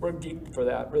we're geeked for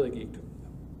that, really geeked.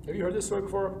 Have you heard this story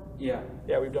before? Yeah.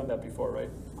 Yeah, we've done that before,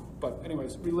 right? But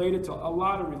anyways, a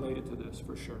lot related to this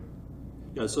for sure.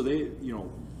 Yeah, so they,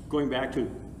 going back to,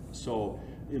 so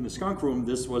in the skunk room,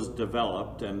 this was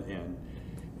developed and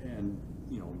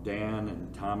Dan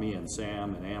and Tommy and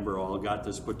Sam and Amber all got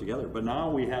this put together. But now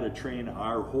we had to train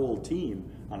our whole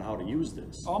team on how to use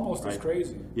this. Almost right? as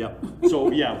crazy. Yep.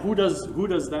 So yeah, who does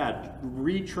that?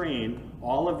 Retrain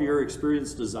all of your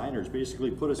experienced designers, basically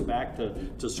put us back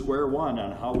to square one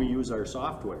on how we use our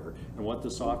software and what the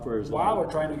software is like. While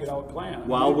we're trying to get out planned.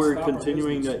 While we're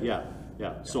continuing to,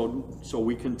 yeah. So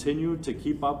we continue to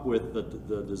keep up with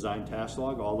the design task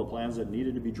log, all the plans that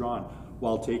needed to be drawn,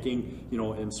 while taking,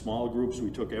 in small groups, we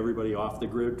took everybody off the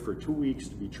grid for 2 weeks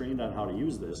to be trained on how to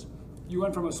use this. You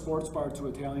went from a sports bar to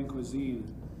Italian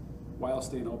cuisine while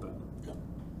staying open. Yeah.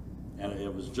 And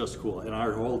it was just cool. And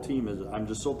our whole team I'm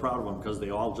just so proud of them because they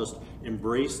all just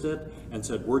embraced it and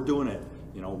said, we're doing it.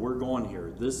 We're going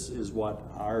here. This is what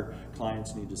our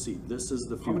clients need to see. This is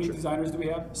the future. How many designers do we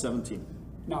have? 17.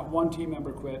 Not one team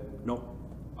member quit. Nope.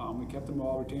 We kept them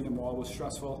all, retained them all. It was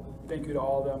stressful. Thank you to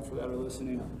all of them for that are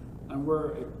listening. And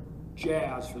we're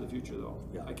jazzed for the future, though.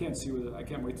 Yeah. I can't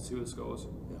wait to see where this goes.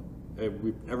 Yeah.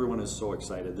 Everyone is so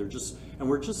excited.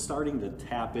 We're just starting to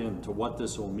tap into what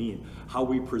this will mean, how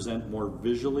we present more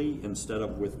visually instead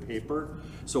of with paper.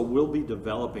 So we'll be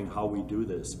developing how we do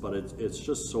this, but it's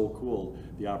just so cool,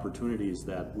 the opportunities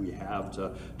that we have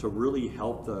to really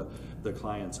help the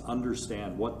clients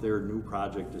understand what their new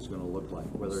project is going to look like,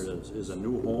 whether it is a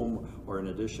new home or an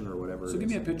addition or whatever. So give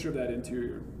me a picture of that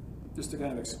interior, just to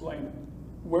kind of explain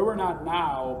where we're not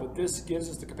now, but this gives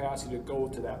us the capacity to go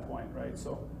to that point, right?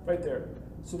 So right there.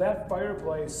 So that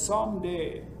fireplace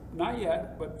someday, not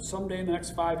yet, but someday in the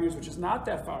next 5 years, which is not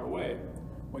that far away,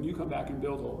 when you come back and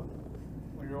build over,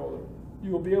 when you're older,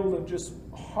 you will be able to just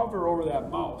hover over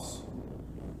that mouse.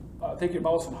 Take your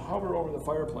mouse and hover over the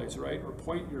fireplace, right? Or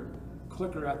point your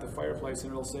clicker at the fireplace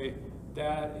and it'll say,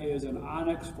 that is an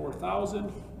Onyx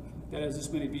 4000, that has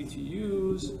this many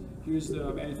BTUs, here's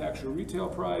the manufacturer retail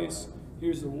price,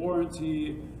 here's the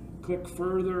warranty, click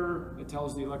further, it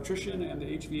tells the electrician and the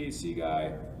HVAC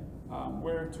guy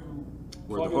where to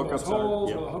Where the plug in those hookups are, holes,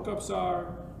 yep. where the hookups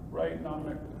are, right? Now I'm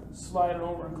going to slide it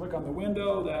over and click on the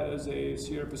window. That is a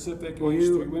Sierra Pacific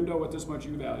H3 window with this much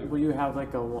U-value. Will you have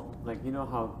like you know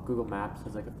how Google Maps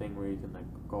has like a thing where you can like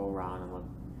go around and look?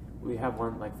 Will you have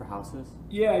one like for houses?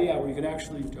 Yeah, where you can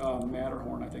actually,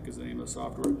 Matterhorn I think is the name of the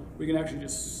software, where you can actually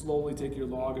just slowly take your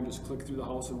log and just click through the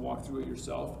house and walk through it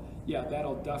yourself. Yeah,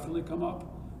 that'll definitely come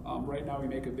up. Right now we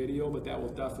make a video, but that will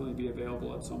definitely be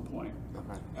available at some point.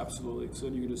 Okay. Absolutely. So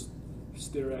you can just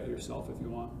stare at it yourself if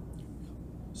you want.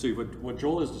 See, what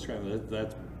Joel is describing,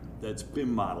 that's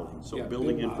BIM modeling, so Yeah,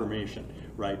 building BIM information,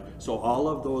 right? So all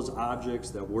of those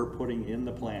objects that we're putting in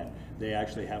the plan, they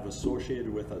actually have associated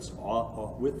with us,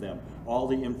 with them, all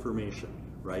the information,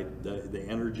 right? The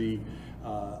energy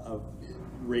of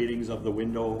ratings of the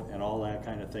window and all that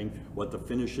kind of thing, what the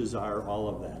finishes are, all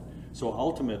of that. So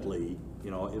ultimately,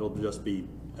 it'll just be,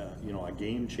 a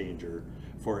game changer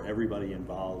for everybody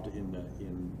involved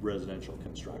in residential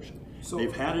construction. So-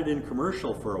 They've had it in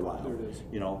commercial for a while, There it is.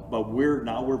 but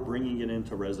we're bringing it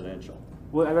into residential.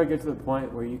 Will it ever get to the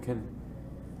point where you can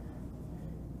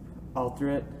alter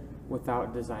it without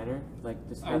a designer? Like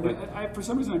just have it- I for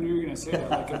some reason I knew you were going to say that.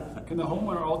 Like, can the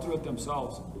homeowner alter it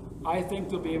themselves? I think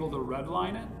they'll be able to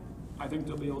redline it. I think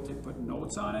they'll be able to put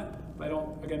notes on it. But I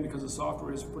don't, again, because the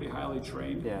software is pretty highly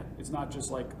trained. Yeah. It's not just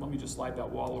like, let me just slide that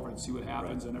wall over and see what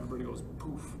happens, and everybody goes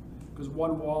poof. Because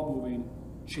one wall moving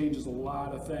changes a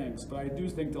lot of things. But I do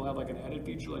think they'll have like an edit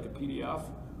feature, like a PDF,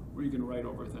 where you can write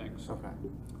over things. Okay.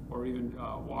 Or even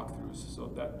walkthroughs.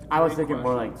 So that. I was great thinking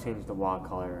more question. like change the wall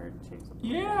color or change something.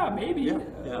 Yeah, maybe. Yeah,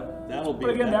 that'll be,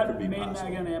 But again, that that could be may, possible.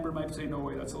 again, Amber might say, no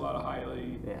way, that's a lot of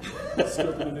highly Yeah.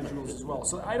 skilled individuals as well.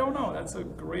 So I don't know, that's a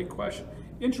great question.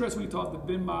 Interesting, we talked the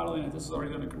BIM modeling, and this is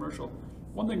already done in commercial.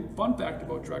 One thing, fun fact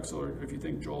about Drexel, if you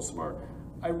think Joel's smart,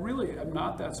 I really am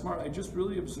not that smart. I just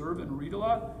really observe and read a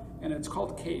lot, and it's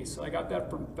called CASE. I got that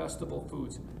from Festival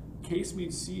Foods. CASE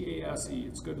means C-A-S-E,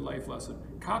 it's a good life lesson.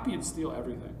 Copy and steal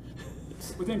everything,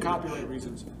 within copyright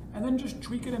reasons. And then just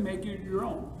tweak it and make it your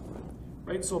own.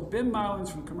 Right, so BIM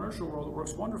modeling's from commercial world, it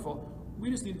works wonderful.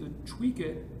 We just need to tweak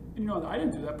it, and I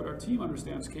didn't do that, but our team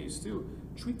understands CASE too.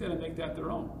 Tweak that and make that their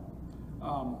own.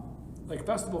 Like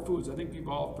Festival Foods, I think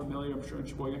people are all familiar, I'm sure in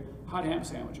Sheboygan, hot ham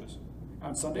sandwiches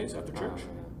on Sundays after church.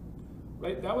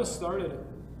 Right, that was started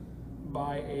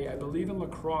by I believe in La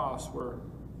Crosse, where,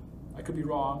 I could be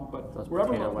wrong, but Those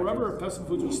wherever potato wedges. Festival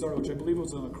Foods was started, which I believe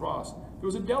was in La Crosse, there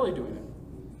was a deli doing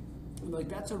it. And like,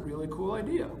 that's a really cool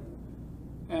idea.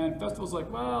 And Festival's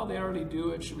like, well, they already do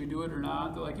it. Should we do it or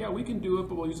not? They're like, yeah, we can do it,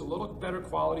 but we'll use a little better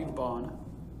quality bun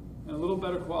and a little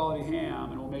better quality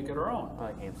ham, and we'll make it our own. I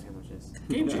like ham sandwiches.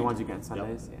 Game The changer. ones you get on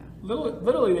Sundays, yeah.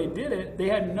 Literally, they did it. They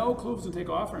had no clue if it was going to take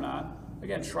off or not.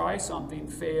 Again, try something,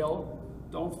 fail,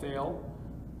 don't fail.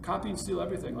 Copy and steal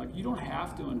everything. Like, you don't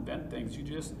have to invent things. You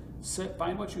just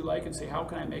find what you like and say, how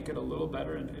can I make it a little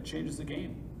better? And it changes the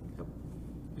game. Yep.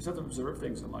 You just have to observe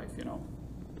things in life,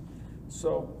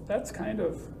 So that's kind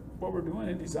of what we're doing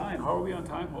in design. How are we on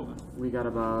time, Holden? We got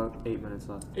about 8 minutes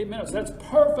left. 8 minutes. That's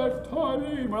perfect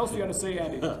timing. What else do you got to say,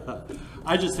 Andy?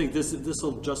 I just think this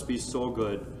will just be so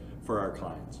good for our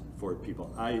clients, for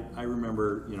people. I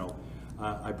remember,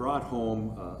 I brought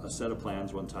home a set of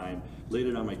plans one time, laid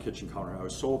it on my kitchen counter. I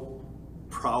was so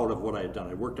proud of what I had done.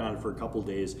 I worked on it for a couple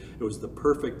days. It was the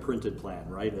perfect printed plan,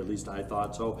 right? At least I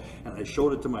thought so. And I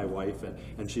showed it to my wife,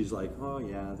 and she's like, oh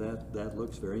yeah, that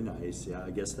looks very nice. Yeah,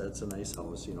 I guess that's a nice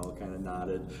house, kind of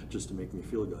nodded just to make me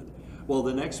feel good. Well,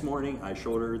 the next morning I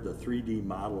showed her the 3D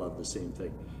model of the same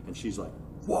thing, and she's like,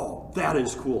 whoa, that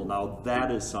is cool. Now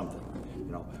that is something.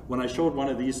 When I showed one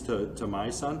of these to my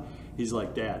son, he's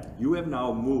like, Dad, you have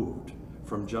now moved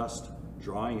from just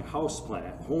drawing house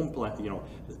plans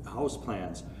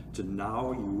to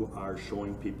now you are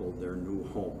showing people their new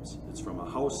homes. It's from a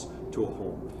house to a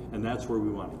home, and that's where we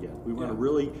want to get. We want to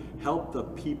really help the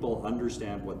people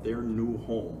understand what their new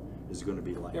home is going to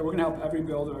be like. Yeah, we're going to help every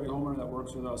builder, every homeowner that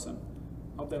works with us, and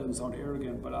I hope that doesn't sound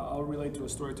arrogant, but I'll relate to a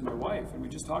story to my wife, and we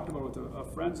just talked about it with a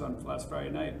friends on last Friday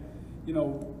night. We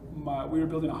were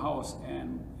building a house,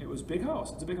 and it was a big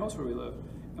house. It's a big house where we live.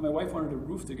 And my wife wanted a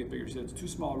roof to get bigger. She said, it's too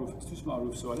small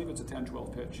roof, so I think it's a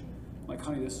 10-12 pitch. I'm like,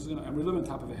 honey, this is gonna, and we live on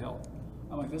top of a hill.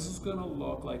 I'm like, this is gonna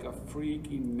look like a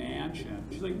freaking mansion.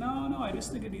 She's like, no, I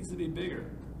just think it needs to be bigger.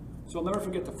 So I'll never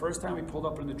forget the first time we pulled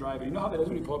up in the driveway. You know how that is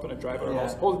when you pull up in a driveway at our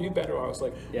house? Holden, you better. I was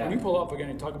like, when you pull up again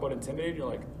and talk about intimidating, you're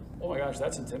like, oh my gosh,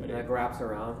 that's intimidating. It like wraps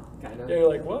around, kind of. Yeah, you're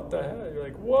like, what the hell? You're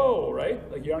like, whoa,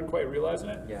 right? Like, you aren't quite realizing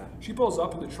it? Yeah. She pulls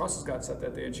up and the trusses got set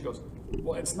that day, and she goes,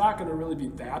 well, it's not going to really be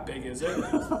that big, is it? And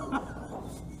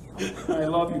I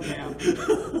love you, Pam.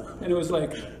 And it was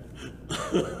like,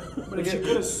 But if she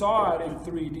could have saw it in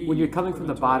 3D. When you're coming from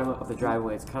the bottom of the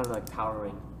driveway, it's kind of like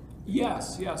towering.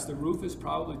 Yes, the roof is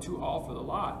probably too tall for the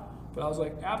lot. But I was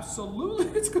like, absolutely,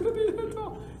 it's going to be that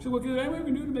tall. She said, well, is there any way we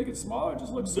can do to make it smaller? It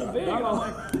just looks so big. And I'm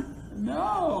like,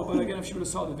 no. But again, if she would have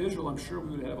saw the visual, I'm sure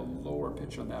we would have a lower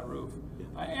pitch on that roof.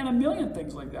 And a million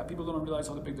things like that. People don't realize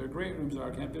how big their great rooms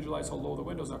are, can't visualize how low the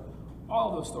windows are.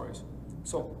 All of those stories.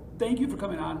 So thank you for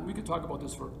coming on. We could talk about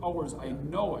this for hours. I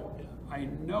know it. I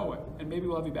know it. And maybe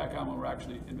we'll have you back on when we're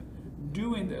actually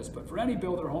doing this. But for any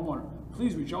builder or homeowner,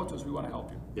 please reach out to us. We want to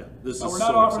help you. Yeah, this is We're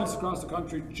not so offering exciting. this across the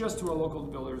country, just to our local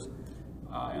builders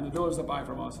and the builders that buy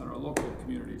from us and our local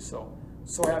communities. So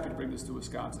happy to bring this to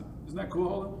Wisconsin. Isn't that cool,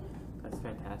 Holden? That's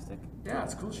fantastic. Yeah,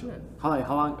 it's cool shit. How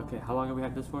long? Okay, how long have we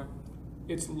had this for?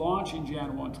 It's launching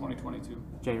Jan 1, 2022.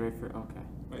 January 1st. Okay.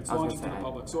 Right, it's I was launching gonna to the say,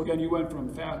 public. So again, you went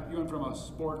from a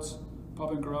sports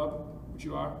pub and grub, which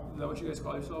you are. Is that what you guys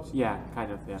call yourselves? Yeah,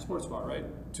 kind of. Yeah. Sports bar, right?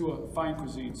 To a fine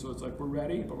cuisine. So it's like we're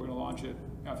ready, but we're going to launch it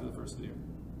after the first of the year.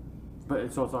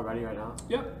 But so it's all ready right now.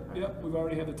 Yep. We've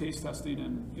already had the taste testing,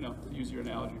 and to use your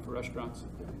analogy for restaurants,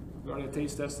 we already had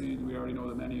taste testing. We already know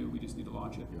the menu. We just need to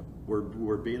launch it. Yeah.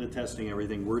 We're beta testing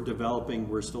everything. We're developing.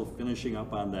 We're still finishing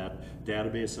up on that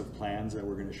database of plans that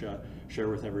we're going to share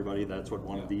with everybody. That's what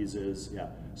one of these is. Yeah.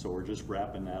 So we're just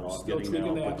wrapping that off, Still getting that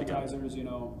tweaking all the put together. appetizers,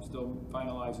 still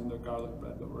finalizing the garlic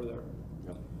bread, but we're there.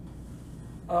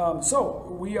 Yeah.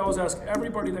 So we always ask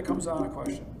everybody that comes on a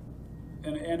question.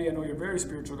 And Andy, I know you're a very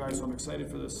spiritual guy, so I'm excited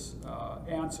for this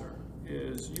answer.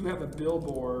 Is you have a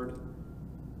billboard,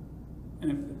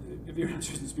 and if you're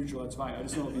interested in spiritual, that's fine. I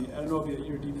don't know if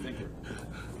you're a deep thinker,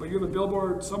 but you have a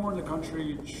billboard somewhere in the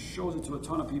country, shows it to a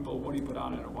ton of people. What do you put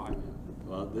on it, or why?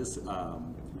 Well, this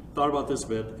thought about this a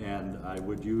bit, and I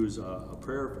would use a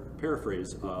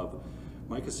paraphrase of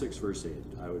Micah 6 verse 8.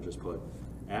 I would just put,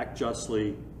 act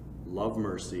justly, love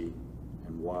mercy,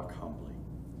 and walk humbly.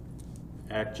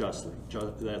 Act justly.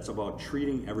 That's about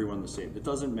treating everyone the same. It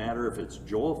doesn't matter if it's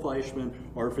Joel Fleischman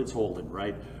or if it's Holden,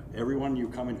 right? Everyone you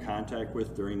come in contact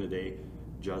with during the day,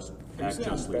 just act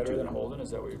justly better to than them. Holden?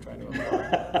 Is that what you're trying to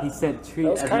imply? He said treat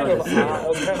That was kind everyone of the same. odd. That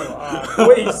was kind of odd. The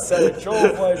way he said it, Joel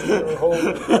Fleischman or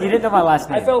Holden. He didn't know my last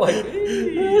name. I felt like,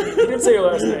 he didn't say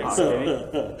your last name.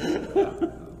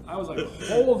 Okay. I was like,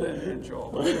 Holden and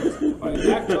Joel.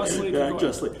 Act justly. keep Act going.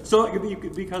 justly. So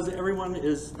because everyone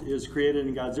is created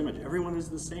in God's image, everyone is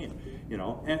the same,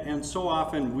 and so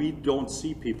often we don't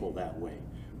see people that way,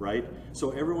 right?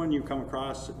 So everyone you come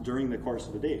across during the course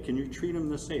of the day, can you treat them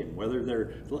the same, whether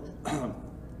they're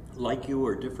like you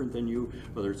or different than you,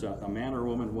 whether it's a man or a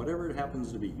woman, whatever it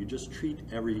happens to be, you just treat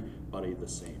everybody the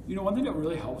same. One thing that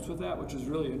really helps with that, which is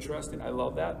really interesting, I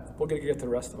love that. We're going to get to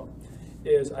the rest of them.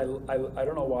 Is I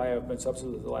don't know why I've been obsessed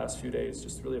with it the last few days,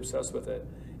 just really obsessed with it,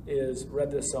 is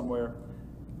read this somewhere.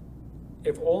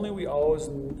 If only we always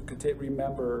could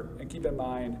remember and keep in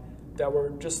mind that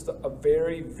we're just a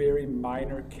very, very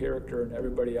minor character in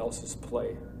everybody else's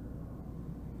play.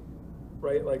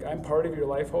 Right? Like, I'm part of your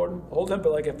life, Holden,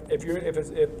 but like if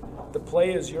the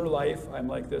play is your life, I'm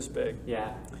like this big.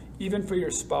 Yeah. Even for your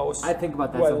spouse, I think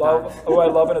about that who sometimes. who I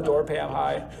love and adore, Pam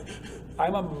High,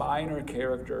 I'm a minor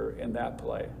character in that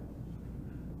play.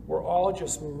 We're all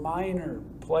just minor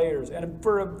players, and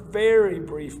for a very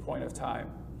brief point of time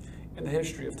in the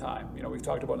history of time, we've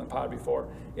talked about it in the pod before,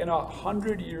 in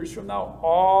 100 years from now,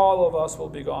 all of us will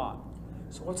be gone.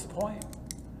 So what's the point?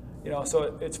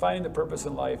 So it's finding the purpose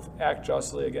in life, act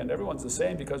justly. Again, everyone's the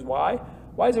same, because why?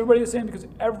 Why is everybody the same? Because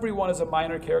everyone is a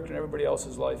minor character in everybody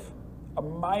else's life. A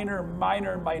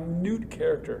minute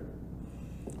character.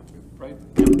 Right?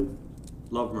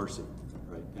 Love mercy,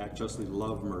 right? Act justly,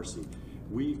 love mercy.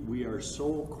 We are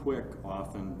so quick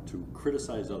often to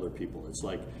criticize other people. It's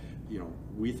like,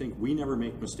 we think we never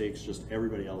make mistakes, just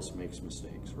everybody else makes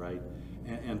mistakes, right?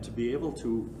 And to be able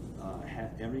to,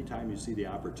 every time you see the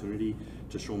opportunity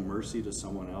to show mercy to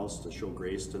someone else, to show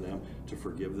grace to them, to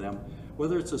forgive them,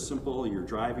 whether it's as simple, you're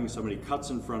driving, somebody cuts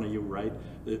in front of you, right?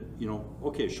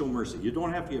 Okay, show mercy. You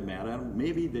don't have to get mad at them.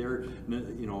 Maybe they're,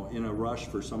 in a rush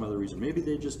for some other reason. Maybe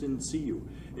they just didn't see you.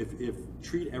 If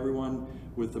treat everyone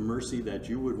with the mercy that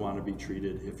you would want to be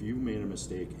treated if you made a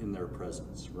mistake in their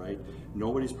presence, right?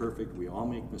 Nobody's perfect. We all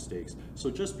make mistakes. So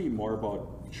just be more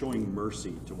about showing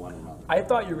mercy to one another. I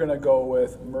thought you were going to go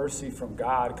with mercy from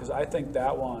God, because I think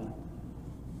that one,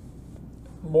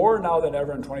 more now than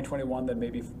ever in 2021 than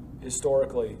maybe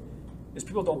historically, is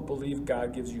people don't believe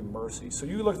God gives you mercy. So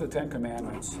you look at the Ten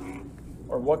Commandments,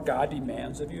 or what God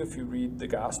demands of you if you read the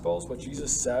Gospels, what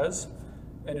Jesus says,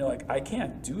 and you're like, I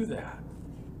can't do that.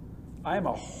 I am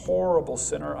a horrible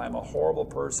sinner. I'm a horrible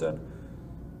person.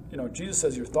 Jesus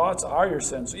says your thoughts are your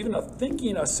sins. So even the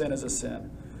thinking a sin is a sin.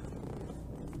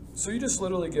 So you just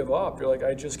literally give up. You're like,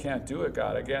 I just can't do it,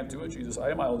 God. I can't do it, Jesus.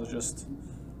 I might as well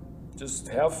just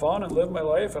have fun and live my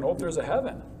life and hope there's a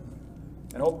heaven.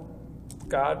 And hope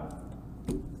God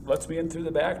lets me in through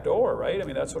the back door, right? I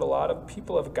mean, that's what a lot of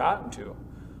people have gotten to.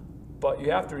 But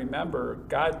you have to remember,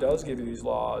 God does give you these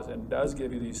laws and does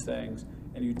give you these things,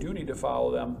 and you do need to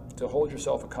follow them to hold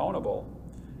yourself accountable,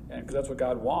 and because that's what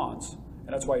God wants,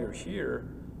 and that's why you're here.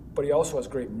 But he also has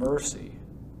great mercy.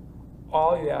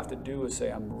 All you have to do is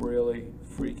say, I'm really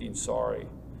freaking sorry.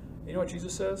 You know what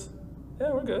Jesus says?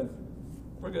 Yeah, we're good.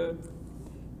 We're good.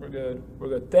 We're good. We're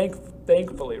good.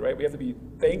 Thankfully, right? We have to be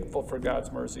thankful for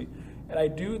God's mercy. And I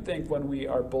do think when we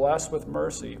are blessed with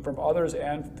mercy from others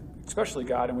and especially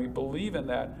God, and we believe in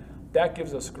that, that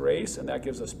gives us grace and that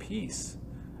gives us peace.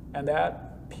 And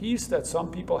that peace that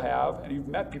some people have, and you've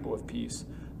met people with peace,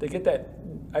 they get that.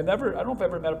 I don't know if I've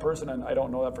ever met a person, and I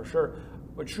don't know that for sure,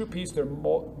 but true peace, they're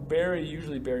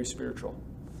usually very spiritual.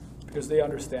 Because they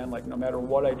understand, like, no matter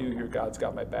what I do here, God's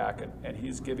got my back, and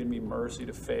he's giving me mercy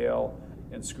to fail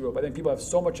and screw up. I think people have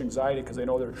so much anxiety because they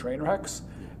know they're train wrecks,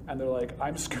 and they're like,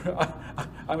 I'm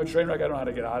a train wreck, I don't know how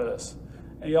to get out of this.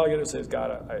 And all you got to say is,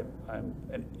 God, I'm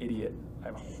an idiot.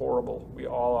 I'm horrible. We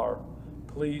all are.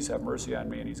 Please have mercy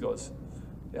on me. And he goes,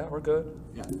 yeah, we're good.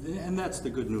 Yeah, and that's the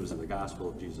good news of the gospel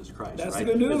of Jesus Christ. That's right?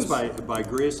 the good news. It's by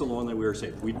grace alone that we are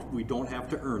saved. We don't have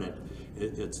to earn it.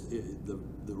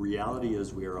 The reality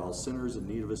is we are all sinners in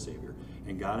need of a Savior.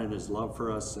 And God in his love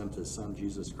for us sent his son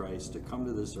Jesus Christ to come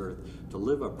to this earth to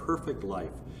live a perfect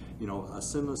life, a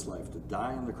sinless life, to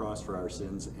die on the cross for our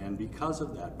sins. And because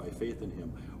of that, by faith in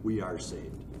him, we are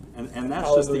saved. And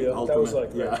that's just the ultimate. That was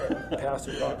like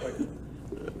pastor talk, like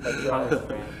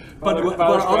But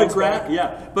out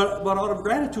of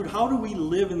gratitude, how do we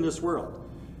live in this world?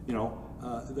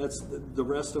 That's the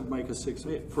rest of Micah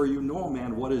 6:8. For you know,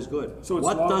 man, what is good. So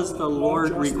what does the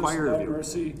Lord require of you?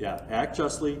 Mercy. Yeah, act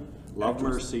justly, love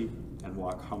mercy, and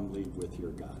walk humbly with your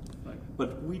God. Right.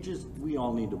 But we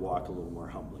all need to walk a little more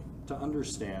humbly to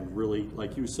understand, really,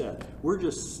 like you said, we're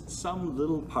just some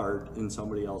little part in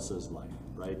somebody else's life,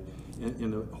 right?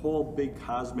 In the whole big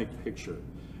cosmic picture.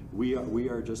 We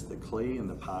are just the clay in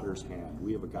the potter's hand.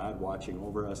 We have a God watching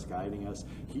over us, guiding us.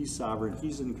 He's sovereign.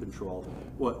 He's in control.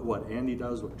 What Andy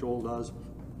does, what Joel does,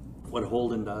 what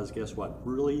Holden does, guess what?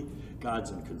 Really,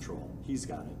 God's in control. He's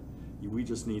got it. We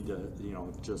just need to,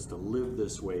 just to live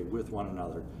this way with one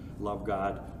another. Love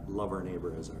God, love our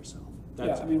neighbor as ourselves.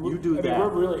 We're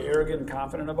really arrogant and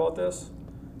confident about this,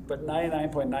 but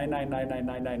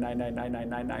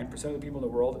 99.999999999% of the people in the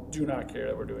world do not care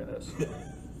that we're doing this.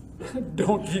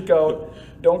 Don't geek out.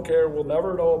 Don't care. We'll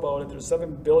never know about it. There's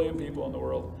 7 billion people in the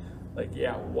world. Like,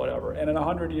 yeah, whatever. And in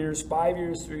 100 years, 5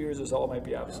 years, 3 years, this all might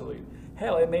be obsolete.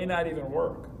 Hell, it may not even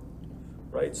work.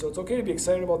 Right? So it's okay to be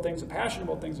excited about things and passionate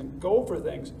about things and go for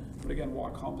things. But again,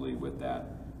 walk humbly with that.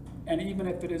 And even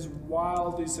if it is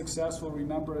wildly successful,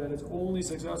 remember that it's only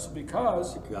successful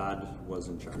because God was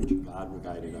in charge. God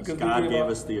guided us. God gave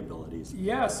us the abilities.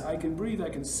 Yes, I can breathe. I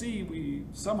can see. I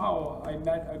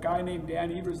met a guy named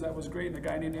Dan Evers that was great, and a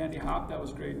guy named Andy Hopp that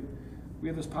was great. We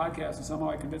have this podcast, and somehow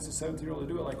I convinced a 17-year-old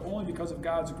to do it, like only because of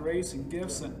God's grace and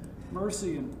gifts and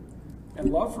mercy and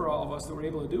love for all of us that we're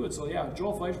able to do it. So yeah,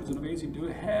 Joel Fleischman's an amazing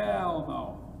dude. Hell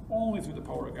no, only through the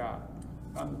power of God.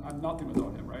 I'm nothing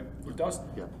without him, right? We're dust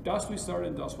we started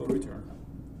and dust will return.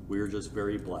 We are just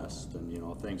very blessed,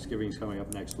 and Thanksgiving's coming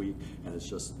up next week, and it's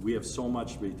just, we have so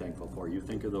much to be thankful for. You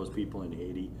think of those people in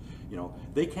Haiti,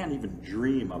 they can't even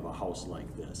dream of a house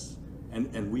like this,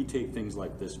 and we take things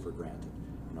like this for granted.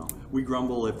 We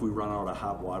grumble if we run out of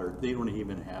hot water. They don't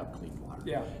even have clean water.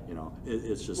 Yeah.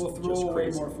 It's just we'll throw just away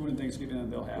crazy. more food in Thanksgiving than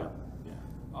they'll have.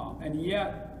 Yeah. And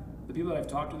yet, the people that I've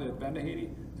talked to that have been to Haiti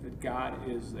said God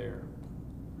is there.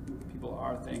 People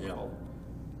are thankful.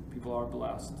 Yeah. People are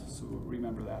blessed. So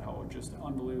remember that, how just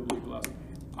unbelievably blessed.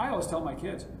 I always tell my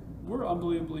kids, we're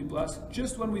unbelievably blessed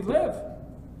just when we live.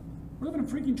 We're living in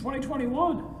freaking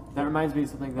 2021. That reminds me of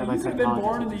something that my you could have been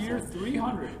born in the year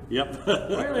 300. Yep. Right?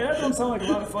 That doesn't sound like a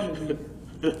lot of fun to me.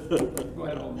 Go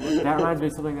ahead, Holden. That reminds me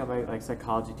of something that my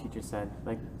psychology teacher said,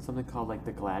 like something called like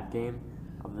the GLAD game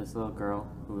of this little girl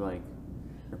who her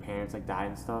parents died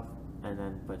and stuff,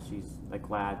 but she's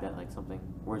glad that something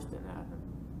worse didn't happen.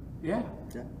 Yeah.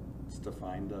 Yeah. It's to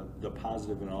find the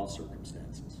positive in all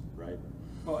circumstances, right?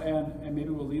 Well, and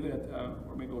maybe we'll leave it at,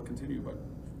 or maybe we'll continue, but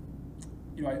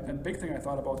and the big thing I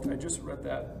thought about, I just read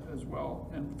that as well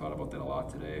and thought about that a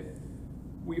lot today.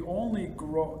 We only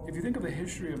grow, if you think of the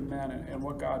history of men and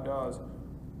what God does,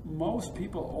 most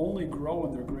people only grow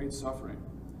in their great suffering.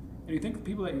 And you think the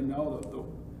people that the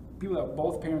people that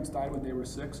both parents died when they were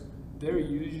 6, they're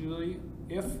usually,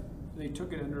 if they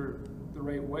took it under the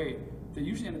right way, they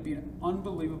usually end up being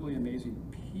unbelievably amazing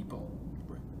people.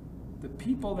 Right. The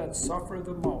people that suffer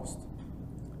the most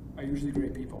are usually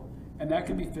great people. And that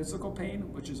can be physical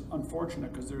pain, which is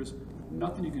unfortunate because there's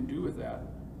nothing you can do with that.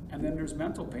 And then there's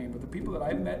mental pain. But the people that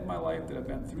I've met in my life that have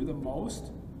been through the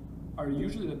most are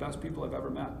usually the best people I've ever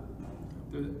met.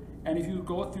 And if you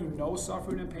go through no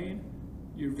suffering and pain,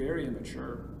 you're very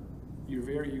immature. You're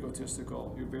very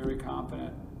egotistical. You're very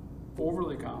confident,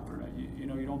 overly confident. You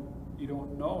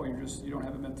don't know. You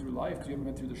haven't been through life because you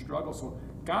haven't been through the struggle. So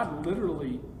God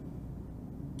literally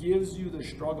gives you the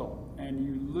struggle, and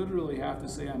you literally have to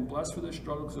say, I'm blessed for this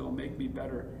struggle because it'll make me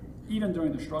better, even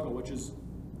during the struggle, which is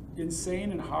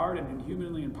insane and hard and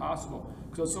inhumanly impossible.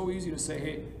 Because it's so easy to say,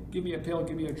 hey, give me a pill,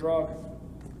 give me a drug,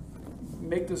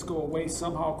 make this go away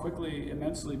somehow quickly,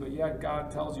 immensely, but yet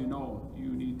God tells you, no, you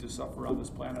need to suffer on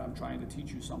this planet. I'm trying to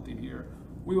teach you something here.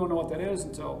 We won't know what that is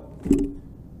until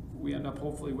we end up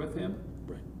hopefully with him.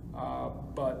 Right.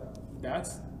 But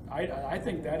I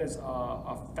think that is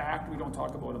a fact we don't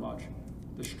talk about it much.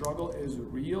 The struggle is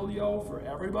real, for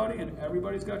everybody, and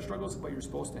everybody's got struggles, but you're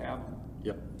supposed to have them.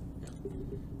 Yep.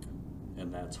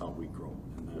 And that's how we grow,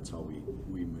 and that's how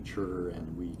we mature,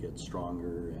 and we get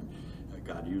stronger, and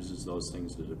God uses those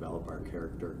things to develop our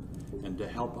character and to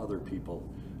help other people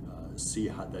see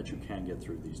that you can get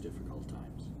through these difficult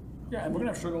times. Yeah, and we're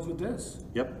gonna have struggles with this.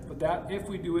 Yep. But that, if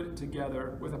we do it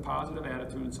together with a positive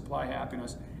attitude and supply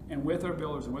happiness, and with our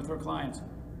builders and with our clients,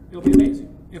 it'll be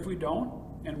amazing. If we don't,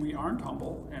 and we aren't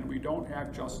humble, and we don't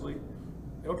act justly,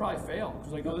 it'll probably fail.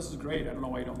 It's like, no, this is great. I don't know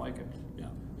why you don't like it. Yeah.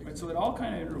 Right, so it all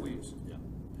kind of interweaves. Yeah.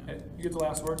 Hey, you get the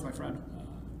last words, my friend.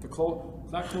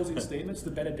 Not closing statements, the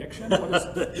benediction. What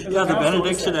is, Yeah, the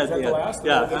benediction at the end. the last?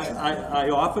 Yeah, benediction? I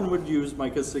often would use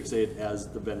Micah 6:8 as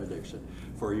the benediction.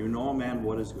 For you know, man,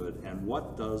 what is good, and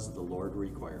what does the Lord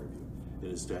require of you?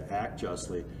 It is to act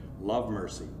justly, love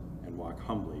mercy, and walk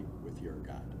humbly with your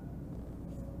God.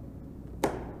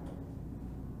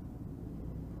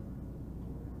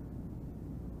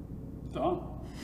 Done.